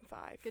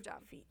 7.5. Good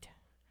job. Feet.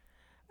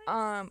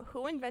 Nice.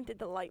 Who invented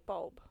the light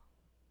bulb?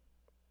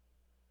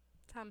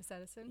 Thomas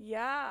Edison.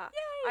 Yeah.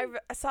 Yay!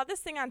 I saw this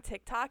thing on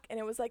TikTok, and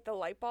it was like the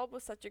light bulb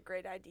was such a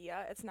great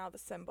idea. It's now the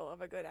symbol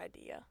of a good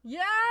idea.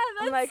 Yeah,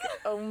 that's... I'm like,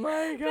 oh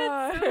my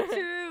God. That's so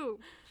true.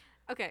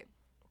 Okay.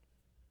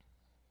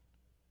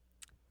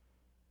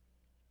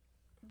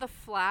 The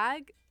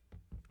flag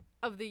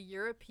of the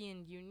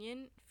European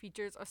Union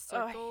features a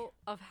circle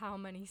of how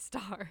many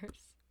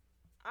stars?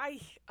 I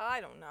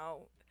don't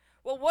know.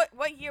 Well,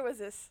 what year was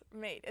this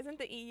made? Isn't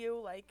the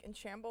EU like in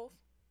shambles?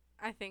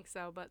 I think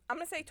so, but I'm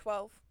gonna say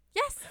 12.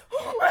 Yes.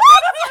 Oh my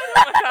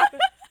God.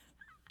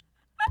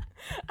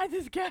 I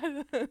just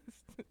guessed.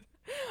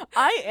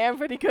 I am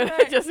pretty good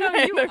at just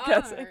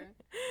guessing.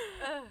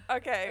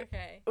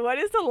 Okay. What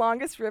is the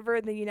longest river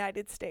in the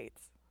United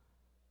States?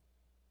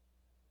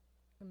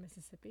 The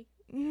Mississippi?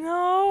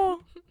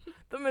 No.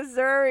 The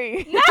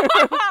Missouri. No.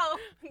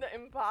 The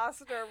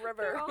imposter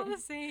river. They're all the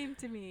same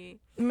to me.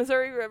 The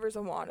Missouri River's a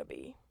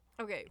wannabe.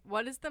 Okay.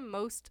 What is the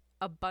most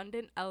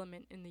abundant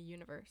element in the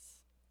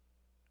universe?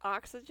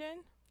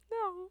 Oxygen?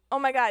 No. Oh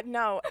my God,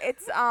 no.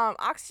 It's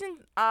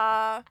oxygen.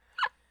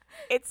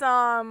 It's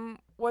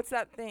what's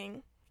that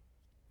thing?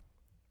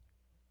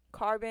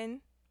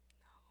 Carbon.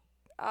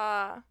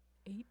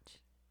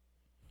 H.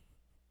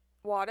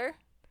 Water.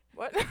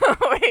 What?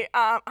 Wait.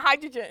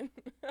 Hydrogen.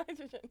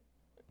 Hydrogen.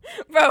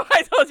 Bro,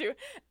 I told you.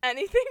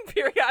 Anything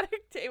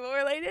periodic table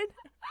related?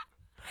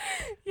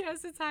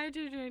 Yes, it's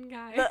hydrogen,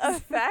 guys. The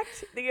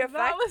effect.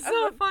 That was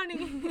so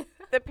funny.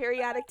 The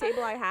periodic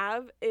table I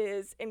have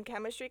is in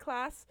chemistry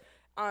class.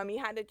 You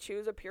had to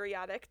choose a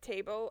periodic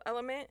table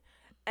element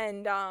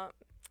and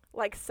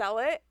like sell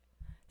it.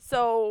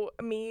 So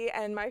me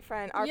and my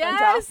friend, our friend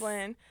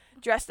Jocelyn,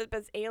 dressed up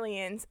as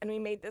aliens, and we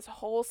made this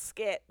whole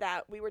skit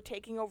that we were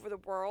taking over the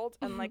world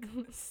and like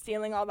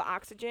stealing all the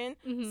oxygen.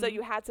 Mm-hmm. So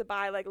you had to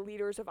buy like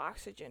liters of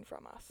oxygen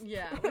from us.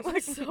 Yeah, which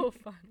was so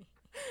funny.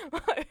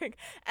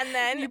 And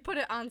then you put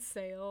it on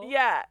sale.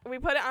 Yeah, we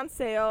put it on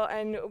sale,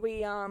 and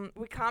we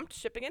comped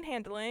shipping and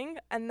handling,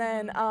 and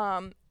then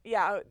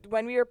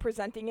when we were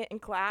presenting it in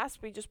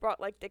class, we just brought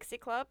like Dixie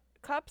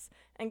cups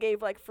and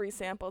gave like free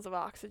samples of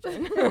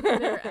oxygen.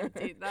 They're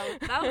empty.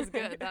 That was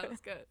good. That was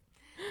good.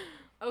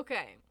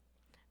 Okay,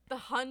 the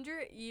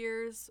 100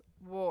 Years'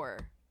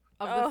 War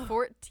of the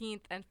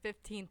 14th and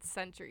 15th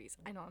centuries.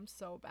 I know I'm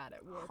so bad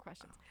at war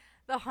questions.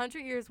 The 100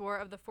 Years' War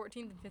of the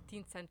 14th and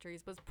 15th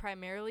centuries was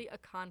primarily a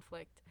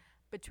conflict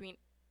between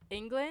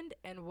England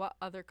and what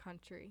other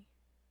country?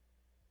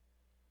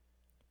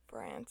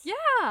 France.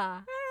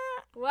 Yeah.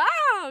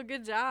 Wow.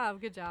 Good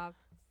job. Good job.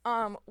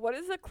 What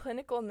is the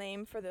clinical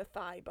name for the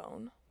thigh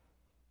bone?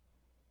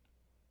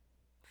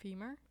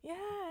 Femur? Yeah.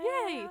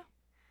 Yay.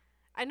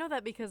 I know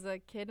that because a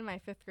kid in my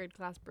 5th grade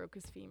class broke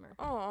his femur.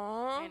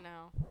 Aww. I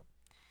know.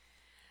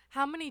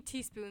 How many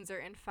teaspoons are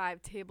in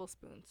 5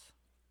 tablespoons?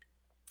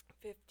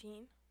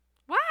 15.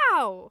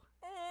 Wow.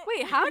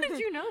 Wait, how did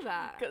you know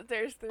that? Because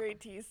there's 3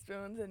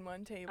 teaspoons in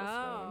 1 tablespoon.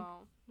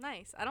 Oh,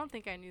 nice. I don't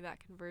think I knew that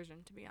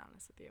conversion, to be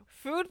honest with you.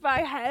 Food by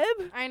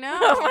Heb? I know.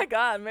 Oh my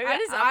God. Maybe I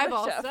just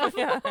eyeball stuff.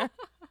 Yeah.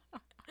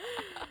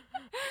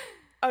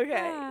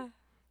 Okay.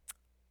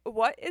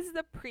 What is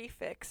the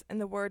prefix in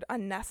the word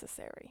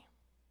unnecessary?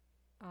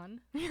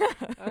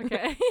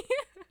 Okay.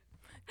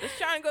 Just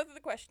trying to go through the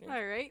question.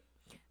 All right.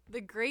 The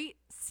Great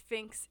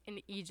Sphinx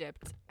in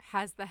Egypt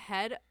has the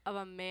head of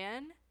a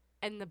man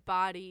and the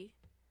body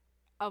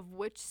of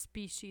which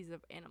species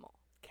of animal?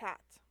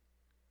 Cat.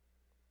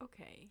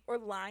 Okay. Or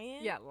lion?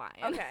 Yeah, lion.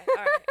 Okay,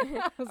 all right.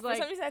 I was For like,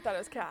 some reason I thought it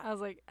was cat. I was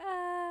like,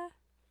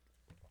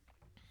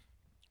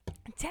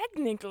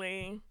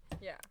 Technically.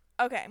 Yeah.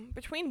 Okay,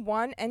 between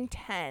 1 and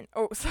 10.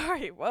 Oh,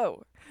 sorry.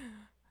 Whoa.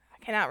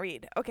 I cannot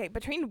read. Okay,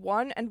 between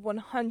 1 and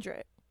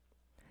 100.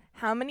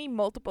 How many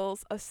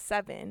multiples of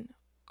 7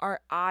 are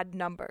odd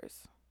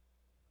numbers?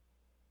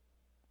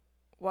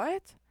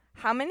 What?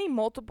 How many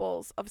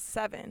multiples of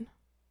 7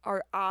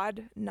 are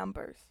odd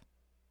numbers?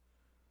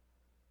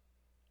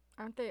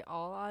 Aren't they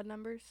all odd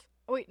numbers?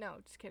 Oh, wait, no,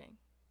 just kidding.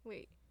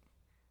 Wait.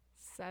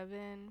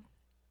 7.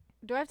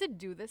 Do I have to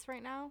do this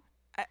right now?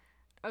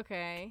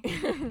 Okay.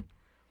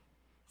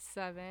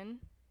 7.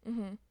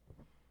 Mhm.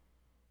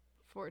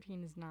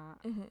 14 is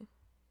not. Mhm.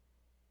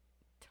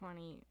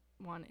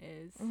 21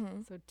 is.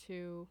 Mhm. So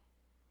 2.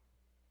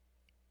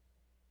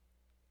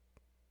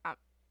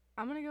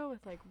 I'm going to go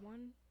with like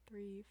 1,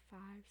 3, 5,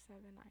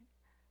 7, 9.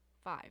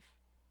 5.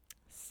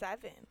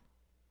 7.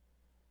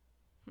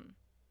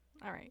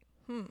 All right.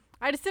 Hmm.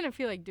 I just didn't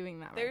feel like doing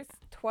that There's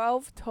right.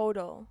 12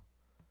 total.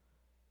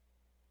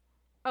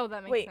 Oh,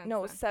 that makes Wait, sense.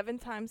 no, then. 7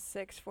 times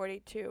 6,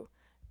 42.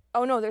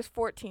 Oh, no, there's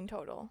 14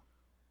 total.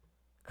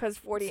 Because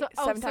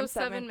 7 times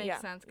 7 makes yeah,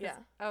 sense. Yeah.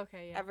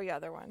 Okay, yeah. Every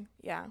other one.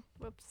 Yeah.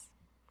 Whoops.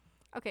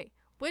 Okay.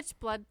 Which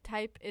blood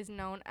type is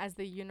known as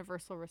the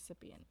universal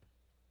recipient?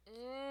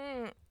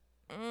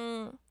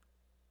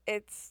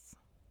 It's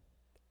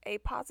A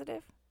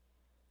positive?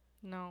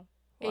 No.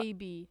 What?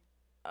 AB.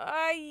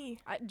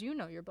 Do you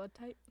know your blood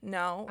type?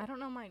 No. I don't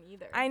know mine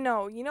either. I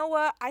know. You know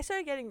what? I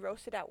started getting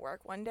roasted at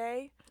work one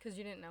day. Because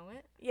you didn't know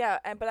it? Yeah,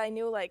 but I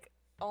knew, like,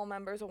 all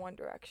members of One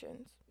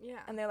Directions. Yeah.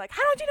 And they're like,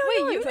 how don't you know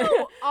Wait, yours? you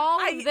know all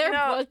of their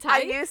blood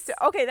types? I used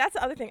to. Okay, that's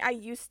the other thing. I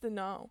used to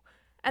know.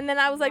 And then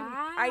I was like,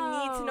 I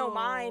need to know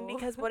mine Wow.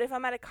 because what if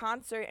I'm at a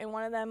concert and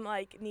one of them,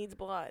 like, needs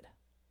blood?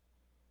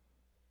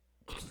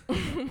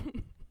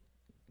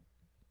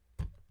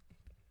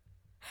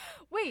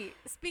 Wait,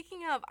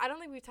 speaking of, I don't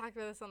think we talked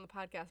about this on the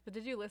podcast, but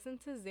did you listen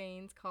to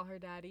Zayn's Call Her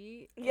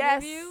Daddy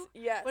Yes. interview?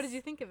 Yes. What did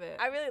you think of it?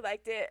 I really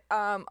liked it.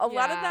 A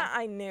lot of that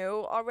I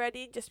knew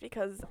already just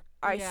because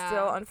I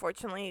still,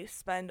 unfortunately,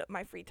 spend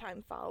my free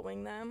time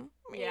following them.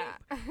 Yeah.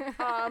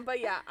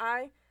 But yeah,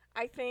 I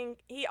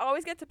think he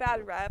always gets a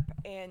bad rep,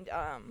 and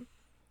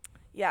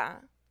yeah.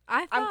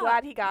 I'm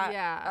glad he got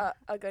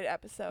a good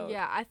episode.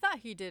 Yeah, I thought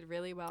he did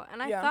really well,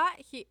 and I thought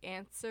he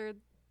answered,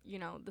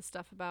 the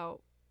stuff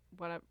about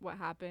what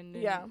happened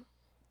in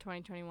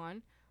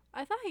 2021.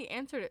 I thought he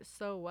answered it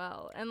so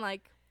well, and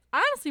like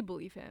I honestly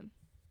believe him.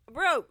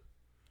 Bro,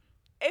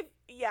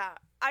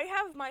 I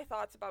have my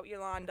thoughts about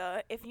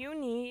Yolanda. If you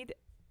need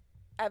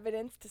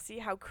evidence to see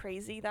how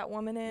crazy that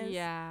woman is,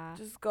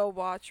 just go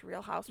watch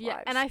Real Housewives.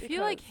 Yeah, and I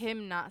feel like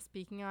him not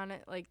speaking on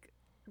it like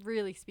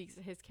really speaks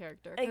to his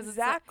character.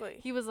 Exactly.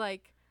 He was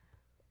like,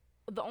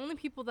 the only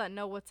people that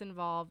know what's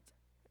involved.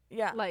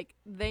 Yeah. Like,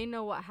 they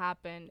know what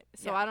happened,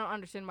 so I don't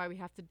understand why we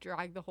have to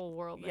drag the whole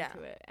world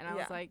into it. And I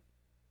was like,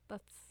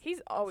 that's he's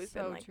always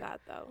so been like true.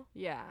 that, though.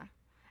 Yeah.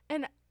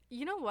 And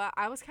you know what?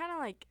 I was kind of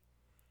like,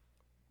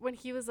 when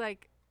he was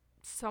like,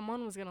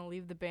 someone was going to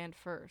leave the band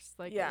first.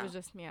 Like, it was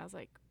just me. I was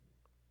like,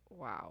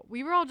 wow.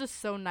 We were all just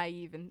so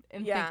naive in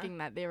thinking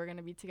that they were going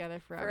to be together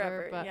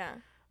forever. But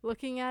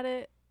looking at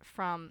it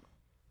from,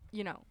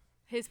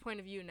 his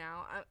point of view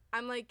now,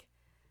 I'm like,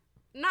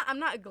 I'm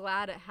not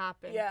glad it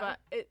happened, but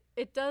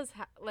it does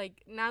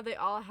like now they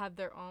all have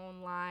their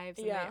own lives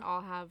and they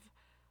all have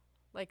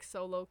like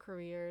solo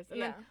careers,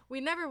 and then we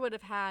never would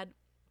have had,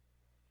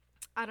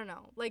 I don't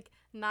know, like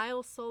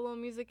Niall's solo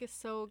music is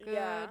so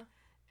good,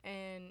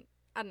 and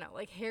I don't know,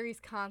 like Harry's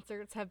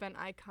concerts have been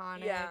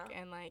iconic,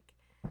 and like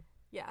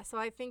so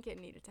I think it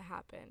needed to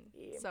happen.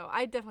 So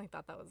I definitely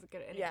thought that was a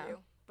good interview,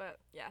 but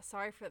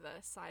sorry for the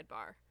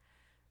sidebar.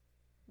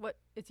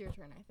 It's your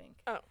turn, I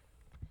think.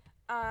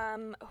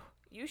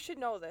 You should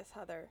know this,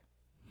 Heather.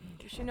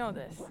 You should know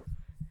this.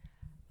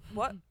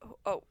 What?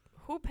 Oh,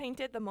 who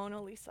painted the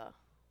Mona Lisa?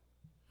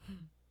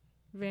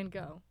 Van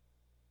Gogh.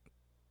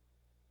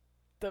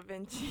 Da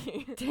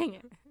Vinci. Dang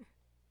it.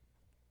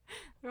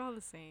 They're all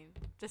the same.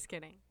 Just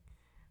kidding.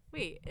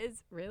 Wait,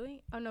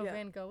 really? Oh, no,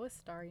 Van Gogh was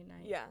Starry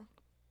Night. Yeah.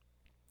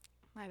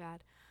 My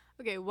bad.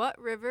 Okay, what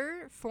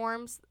river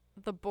forms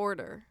the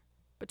border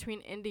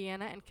between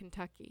Indiana and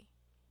Kentucky?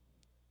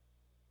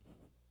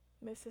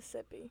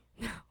 Mississippi.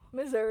 No.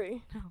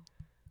 Missouri. No.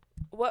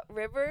 What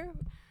river?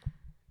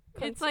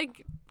 It's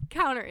like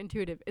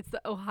counterintuitive. It's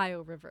the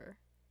Ohio River.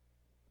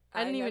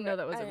 I didn't even know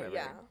that was a river.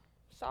 Yeah.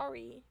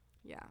 Sorry.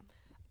 Yeah.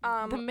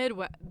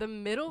 The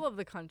middle of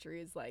the country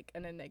is like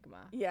an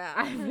enigma. Yeah.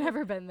 I've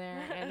never been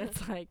there, and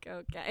it's like,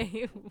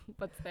 okay,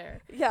 what's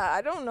there? Yeah,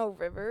 I don't know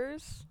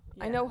rivers.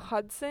 Yeah. I know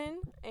Hudson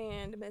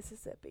and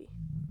Mississippi.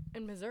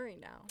 And Missouri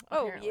now.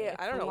 Oh, yeah.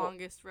 I don't know the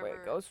longest river.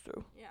 Where it goes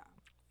through. Yeah,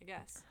 I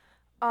guess.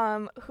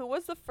 Who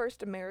was the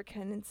first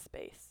American in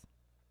space?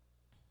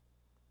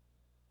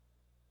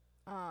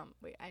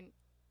 Wait,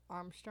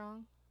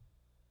 Armstrong.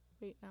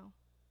 Wait, no.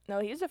 No,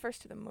 he was the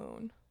first to the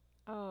moon.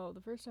 Oh, the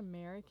first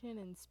American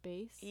in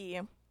space?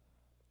 Yeah.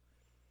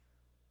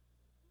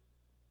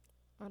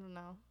 I don't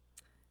know.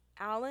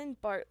 Alan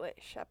Bartlett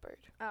Shepard.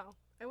 Oh,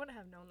 I wouldn't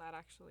have known that,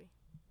 actually.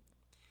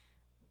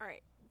 All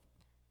right.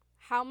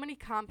 How many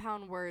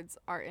compound words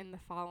are in the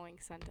following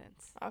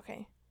sentence?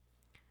 Okay.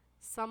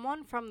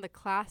 Someone from the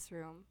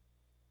classroom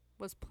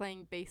was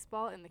playing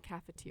baseball in the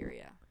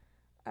cafeteria.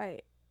 All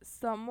right.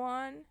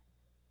 Someone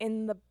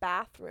in the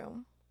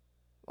bathroom.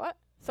 What?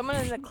 Someone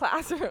in the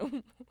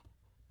classroom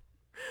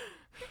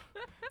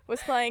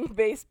was playing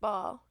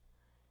baseball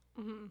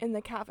in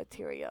the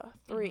cafeteria.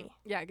 3.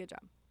 Yeah, good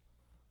job.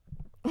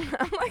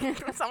 I'm like,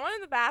 someone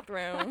in the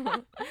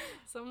bathroom.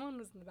 Someone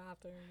was in the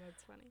bathroom.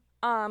 That's funny.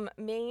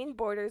 Maine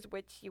borders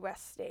which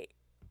U.S. state?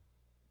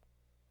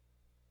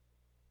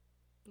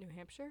 New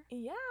Hampshire?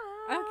 Yeah.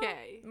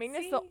 Okay. Maine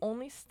is the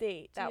only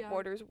state that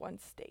borders one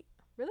state.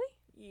 Really?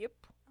 Yep.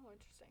 Oh,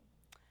 interesting.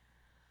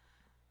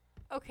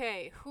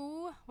 Okay,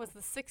 who was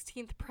the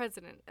 16th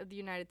president of the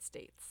United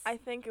States? I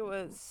think it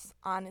was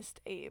Honest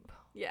Abe.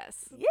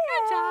 Yes. Yeah.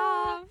 Good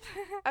job.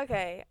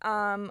 Okay.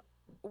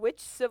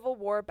 Which Civil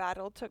War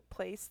battle took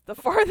place the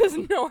farthest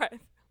north?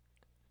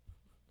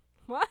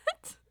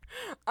 What?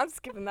 I'm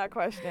skipping that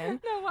question.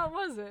 No, what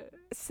was it?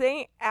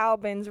 St.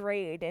 Albans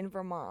raid in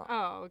Vermont.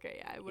 Oh, okay.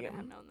 Yeah, I wouldn't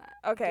have known that.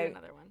 Okay. Do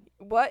another one.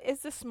 What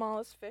is the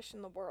smallest fish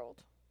in the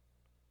world?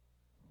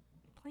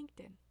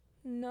 Plankton.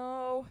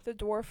 No, the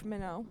dwarf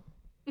minnow.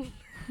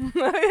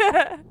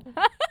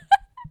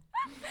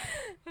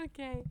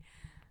 Okay.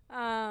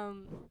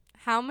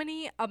 How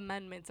many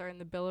amendments are in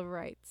the Bill of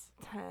Rights?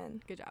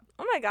 10. Good job.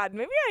 Oh my god,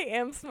 maybe I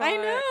am smart. I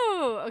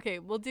know. Okay,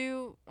 wanna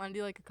do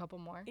like a couple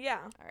more? Yeah.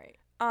 All right.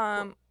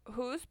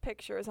 Whose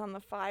picture is on the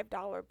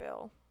 $5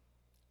 bill?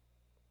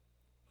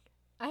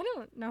 I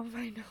don't know if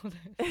I know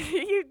this.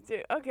 You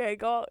do. Okay,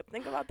 go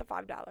think about the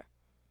 $5.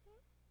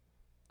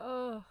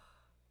 Ugh.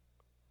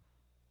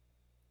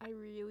 I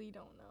really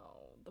don't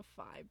know the $5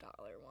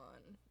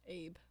 one.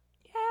 Abe.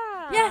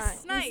 Yeah.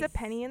 Yes, nice. It's a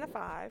penny and a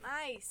 5.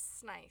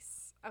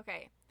 Nice.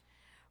 Okay.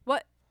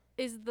 What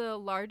is the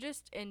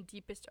largest and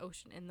deepest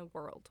ocean in the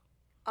world?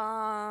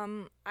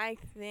 I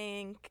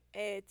think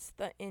it's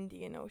the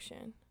Indian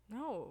Ocean.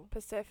 No.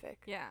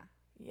 Pacific. Yeah.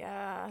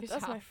 Yeah, Good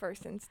that's job. my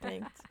first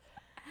instinct.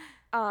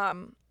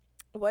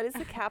 What is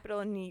the capital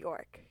in New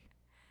York?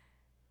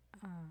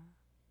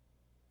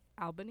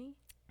 Albany?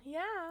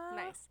 Yeah.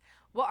 Nice.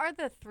 What are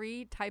the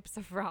 3 types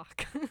of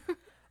rock?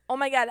 Oh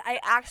my god, I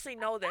actually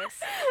know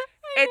this.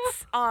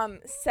 It's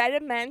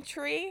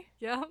sedimentary.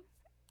 Yep.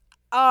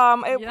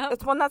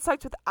 It's one that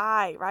starts with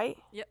I, right?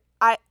 Yep.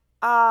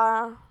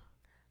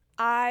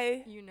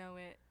 You know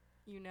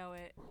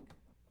it.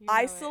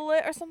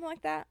 Isolate or something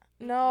like that?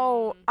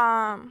 No.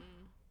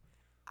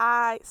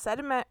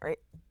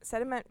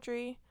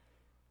 Sedimentary.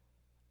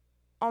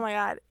 Oh my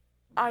god.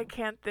 I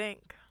can't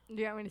think. Do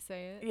you want me to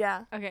say it?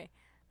 Yeah. Okay.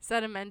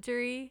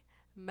 Sedimentary,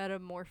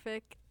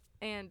 metamorphic,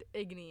 and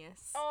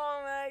igneous.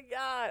 Oh my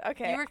god.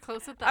 Okay. You were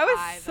close with the I was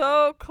I,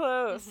 so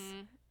close.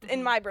 Mm-hmm.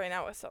 In my brain,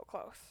 I was so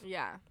close.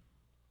 Yeah.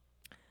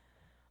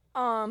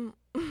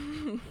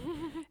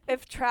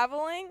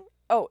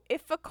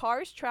 If a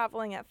car is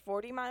traveling at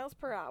 40 miles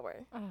per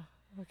hour,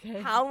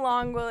 okay. how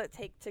long will it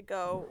take to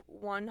go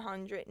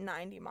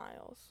 190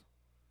 miles?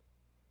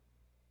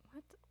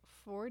 What?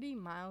 40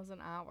 miles an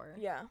hour?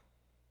 Yeah.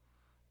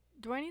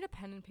 Do I need a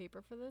pen and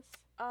paper for this?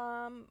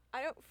 I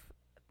don't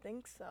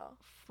think so.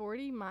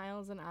 40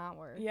 miles an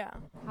hour. Yeah.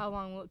 How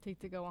long will it take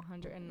to go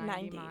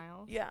 190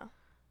 miles? Yeah.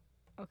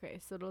 Okay,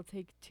 so it'll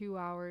take 2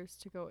 hours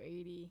to go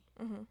 80.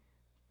 Mhm.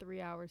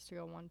 3 hours to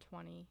go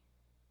 120.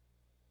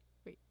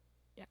 Wait.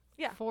 Yeah.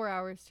 Yeah. 4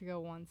 hours to go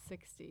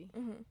 160.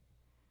 Mhm.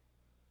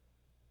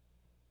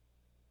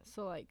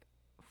 So like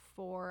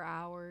 4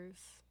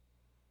 hours.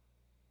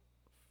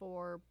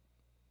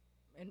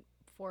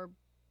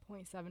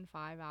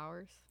 4.75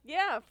 hours.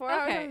 Yeah, 4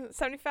 Okay. hours and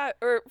 75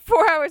 or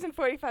 4 hours and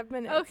 45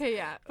 minutes. Okay,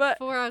 yeah. But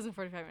 4 hours and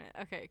 45 minutes.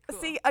 Okay, cool.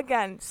 See,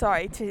 again,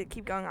 sorry to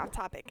keep going off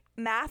topic.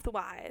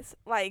 Math-wise,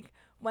 like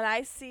when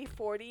I see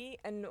 40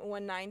 and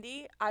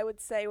 190, I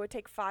would say it would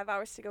take 5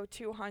 hours to go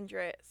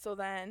 200. So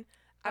then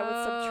I would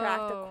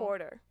subtract a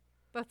quarter.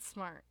 That's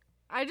smart.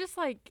 I just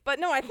like. But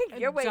no, I think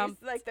your way is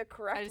jumped. like the I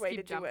correct just way to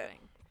keep do jumping. it.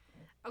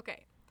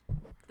 Okay.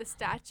 The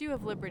Statue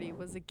of Liberty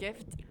was a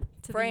gift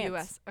to France. the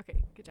U.S.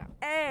 Okay, good job.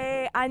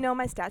 Hey, I know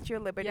my Statue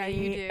of Liberty. Yeah,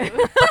 you do.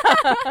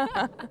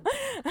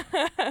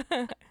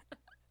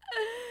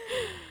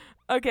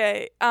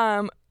 Okay.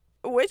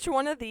 Which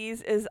one of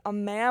these is a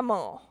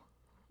mammal?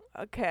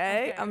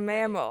 Okay, a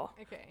mammal.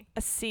 Okay.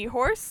 A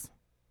seahorse,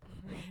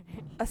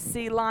 a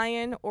sea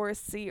lion, or a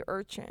sea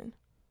urchin?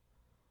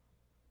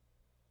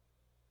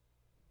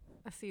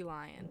 A sea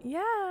lion. Yeah.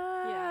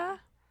 Yeah.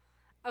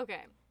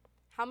 Okay.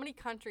 How many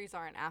countries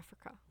are in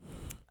Africa?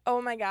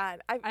 Oh my god.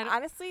 I don't-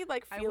 honestly I feel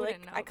like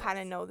wouldn't know I kind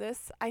of this. know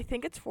this. I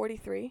think it's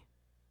 43.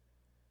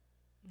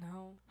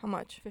 No. How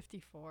much?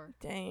 54.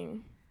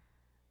 Dang.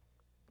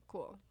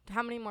 Cool.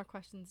 How many more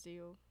questions do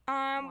you? We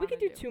could wanna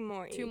do do? 2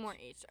 more each. 2 more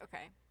each.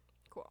 Okay.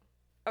 Cool.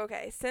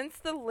 Okay, since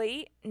the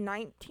late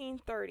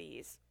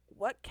 1930s,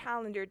 what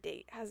calendar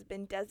date has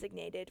been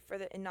designated for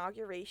the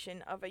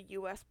inauguration of a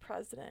U.S.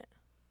 president?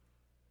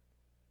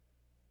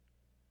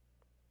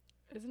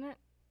 Isn't it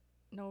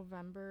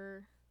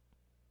November?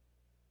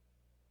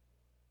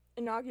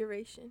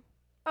 Inauguration.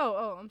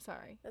 Oh, I'm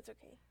sorry. That's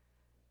okay.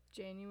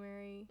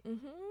 January.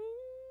 Mm-hmm.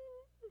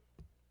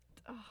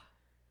 Oh,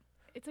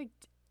 it's like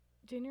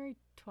January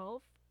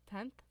 12th,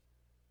 10th,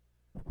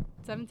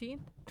 17th,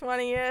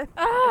 20th.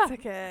 Ah, That's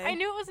okay. I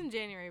knew it was in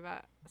January,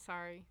 but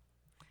sorry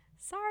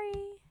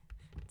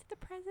to the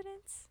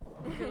presidents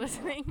if you're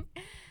listening.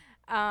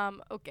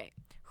 Okay.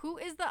 Who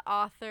is the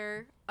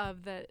author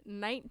of the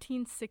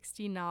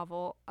 1960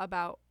 novel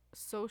about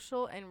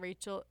social and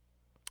racial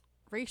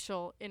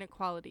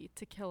inequality,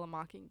 To Kill a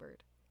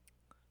Mockingbird?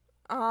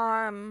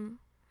 You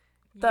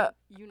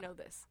know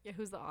this. Yeah,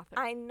 who's the author?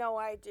 I know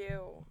I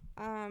do.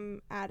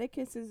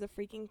 Atticus is a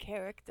freaking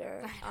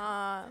character.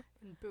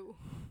 Boo.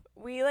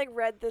 We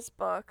read this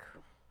book.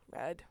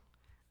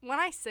 When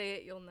I say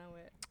it, you'll know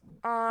it.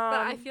 But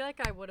I feel like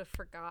I would have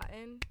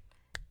forgotten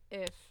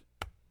if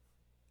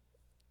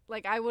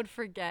I would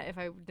forget if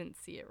I didn't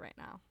see it right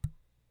now.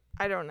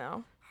 I don't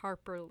know.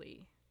 Harper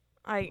Lee.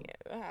 You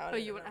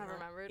wouldn't have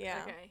remembered?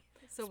 Yeah. Okay.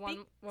 So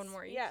one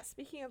more each. Yeah,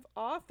 speaking of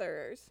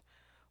authors,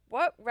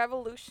 what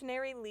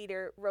revolutionary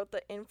leader wrote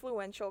the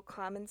influential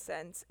Common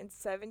Sense in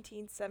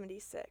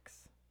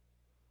 1776?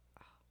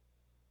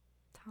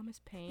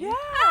 Thomas Paine. Yeah.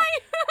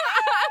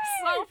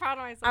 I'm so proud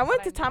of myself. I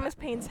went to Thomas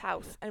Paine's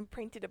house and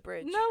painted a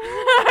bridge. No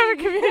way.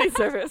 Community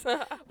service.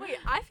 Wait,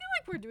 I feel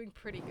like we're doing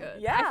pretty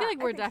good. Yeah, I feel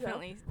like we're think so.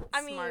 definitely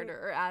smarter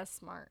or as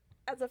smart.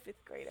 As a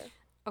 5th grader.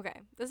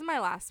 Okay, this is my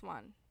last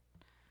one.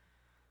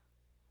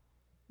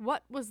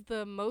 What was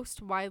the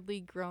most widely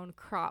grown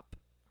crop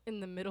in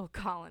the Middle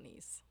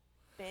Colonies?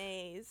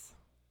 Maize.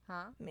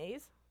 Huh?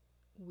 Maize?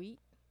 Wheat?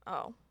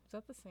 Oh. Is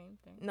that the same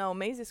thing? No,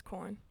 maize is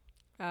corn.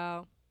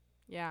 Oh.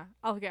 Yeah.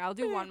 Okay, I'll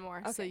do one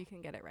more so Okay. you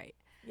can get it right.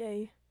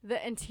 Yay.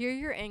 The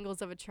interior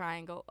angles of a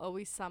triangle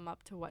always sum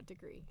up to what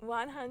degree?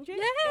 100.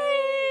 Yay!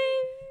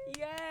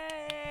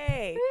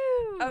 Yay!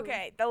 Woo!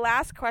 Okay, the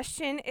last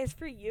question is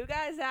for you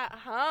guys at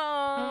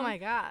home. Oh my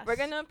gosh. We're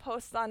going to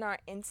post on our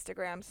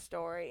Instagram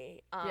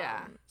story.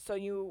 Yeah. So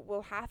you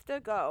will have to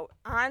go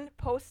on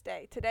post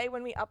day, today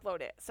when we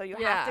upload it. So you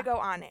Yeah. have to go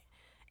on it.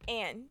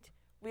 And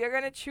we are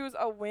going to choose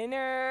a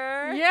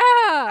winner.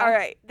 Yeah. All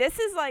right. This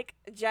is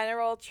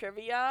general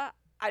trivia.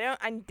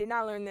 I did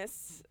not learn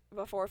this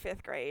before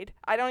 5th grade.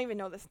 I don't even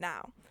know this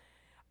now.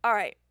 All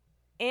right.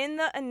 In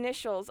the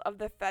initials of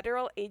the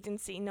federal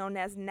agency known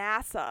as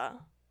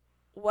NASA,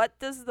 what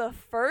does the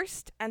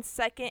first and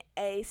second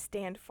A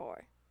stand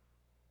for?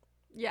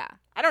 Yeah.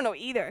 I don't know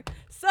either.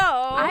 So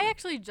I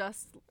actually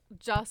just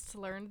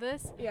learned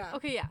this. Yeah.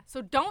 Okay, yeah.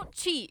 So don't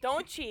cheat.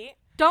 Don't cheat.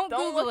 Don't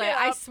Don't Google look it. it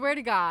I up. swear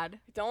to God.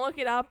 Don't look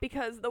it up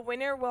because the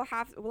winner will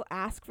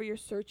ask for your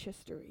search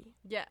history.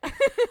 Yeah.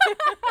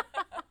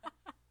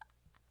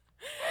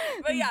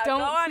 But yeah, Don't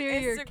go on clear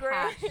your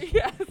Instagram. cache.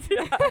 Yes,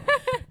 yeah.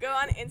 Go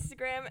on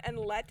Instagram and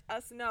let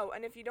us know.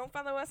 And if you don't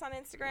follow us on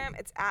Instagram,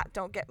 it's at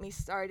Don't Get Me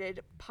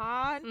Started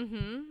Pod.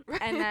 Mm-hmm.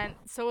 And then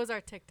so is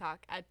our TikTok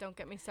at Don't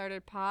Get Me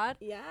Started Pod.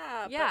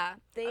 Yeah. Yeah.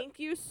 Thank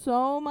you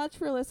so much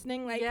for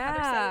listening. Like Heather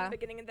said Yeah. at the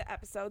beginning of the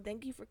episode,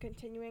 thank you for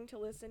continuing to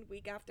listen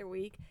week after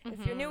week.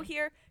 If you're new Mhm.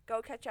 here,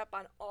 go catch up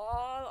on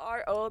all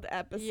our old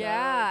episodes.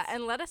 Yeah,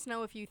 and let us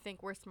know if you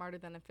think we're smarter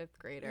than a 5th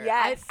grader.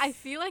 Yes. I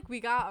feel like we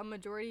got a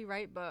majority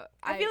right, but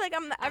I feel like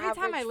I'm the every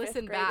time I average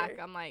listen 5th grader. back,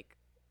 I'm like,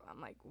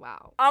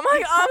 wow. I'm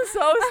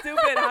so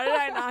stupid. How did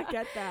I not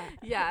get that?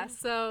 Yeah.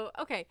 So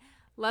okay,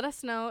 let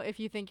us know if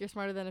you think you're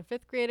smarter than a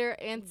 5th grader.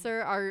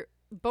 Answer our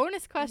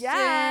bonus question,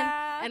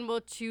 Yeah. and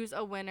we'll choose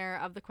a winner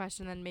of the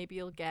question. Then maybe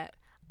you'll get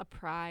a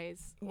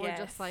prize or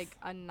just Yes.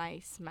 a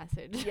nice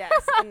message. Yes,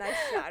 a nice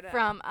shout out.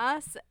 From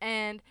us.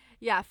 And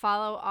yeah,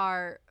 follow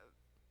our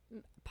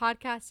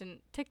podcast and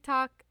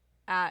TikTok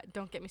at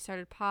Don't Get Me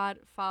Started Pod.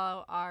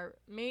 Follow our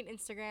main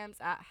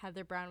Instagrams at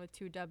Heather Brown with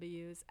 2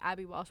 W's,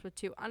 Abby Walsh with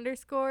 2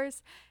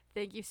 underscores.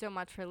 Thank you so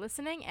much for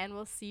listening, and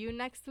we'll see you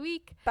next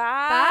week.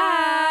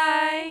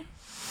 Bye.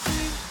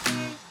 Bye.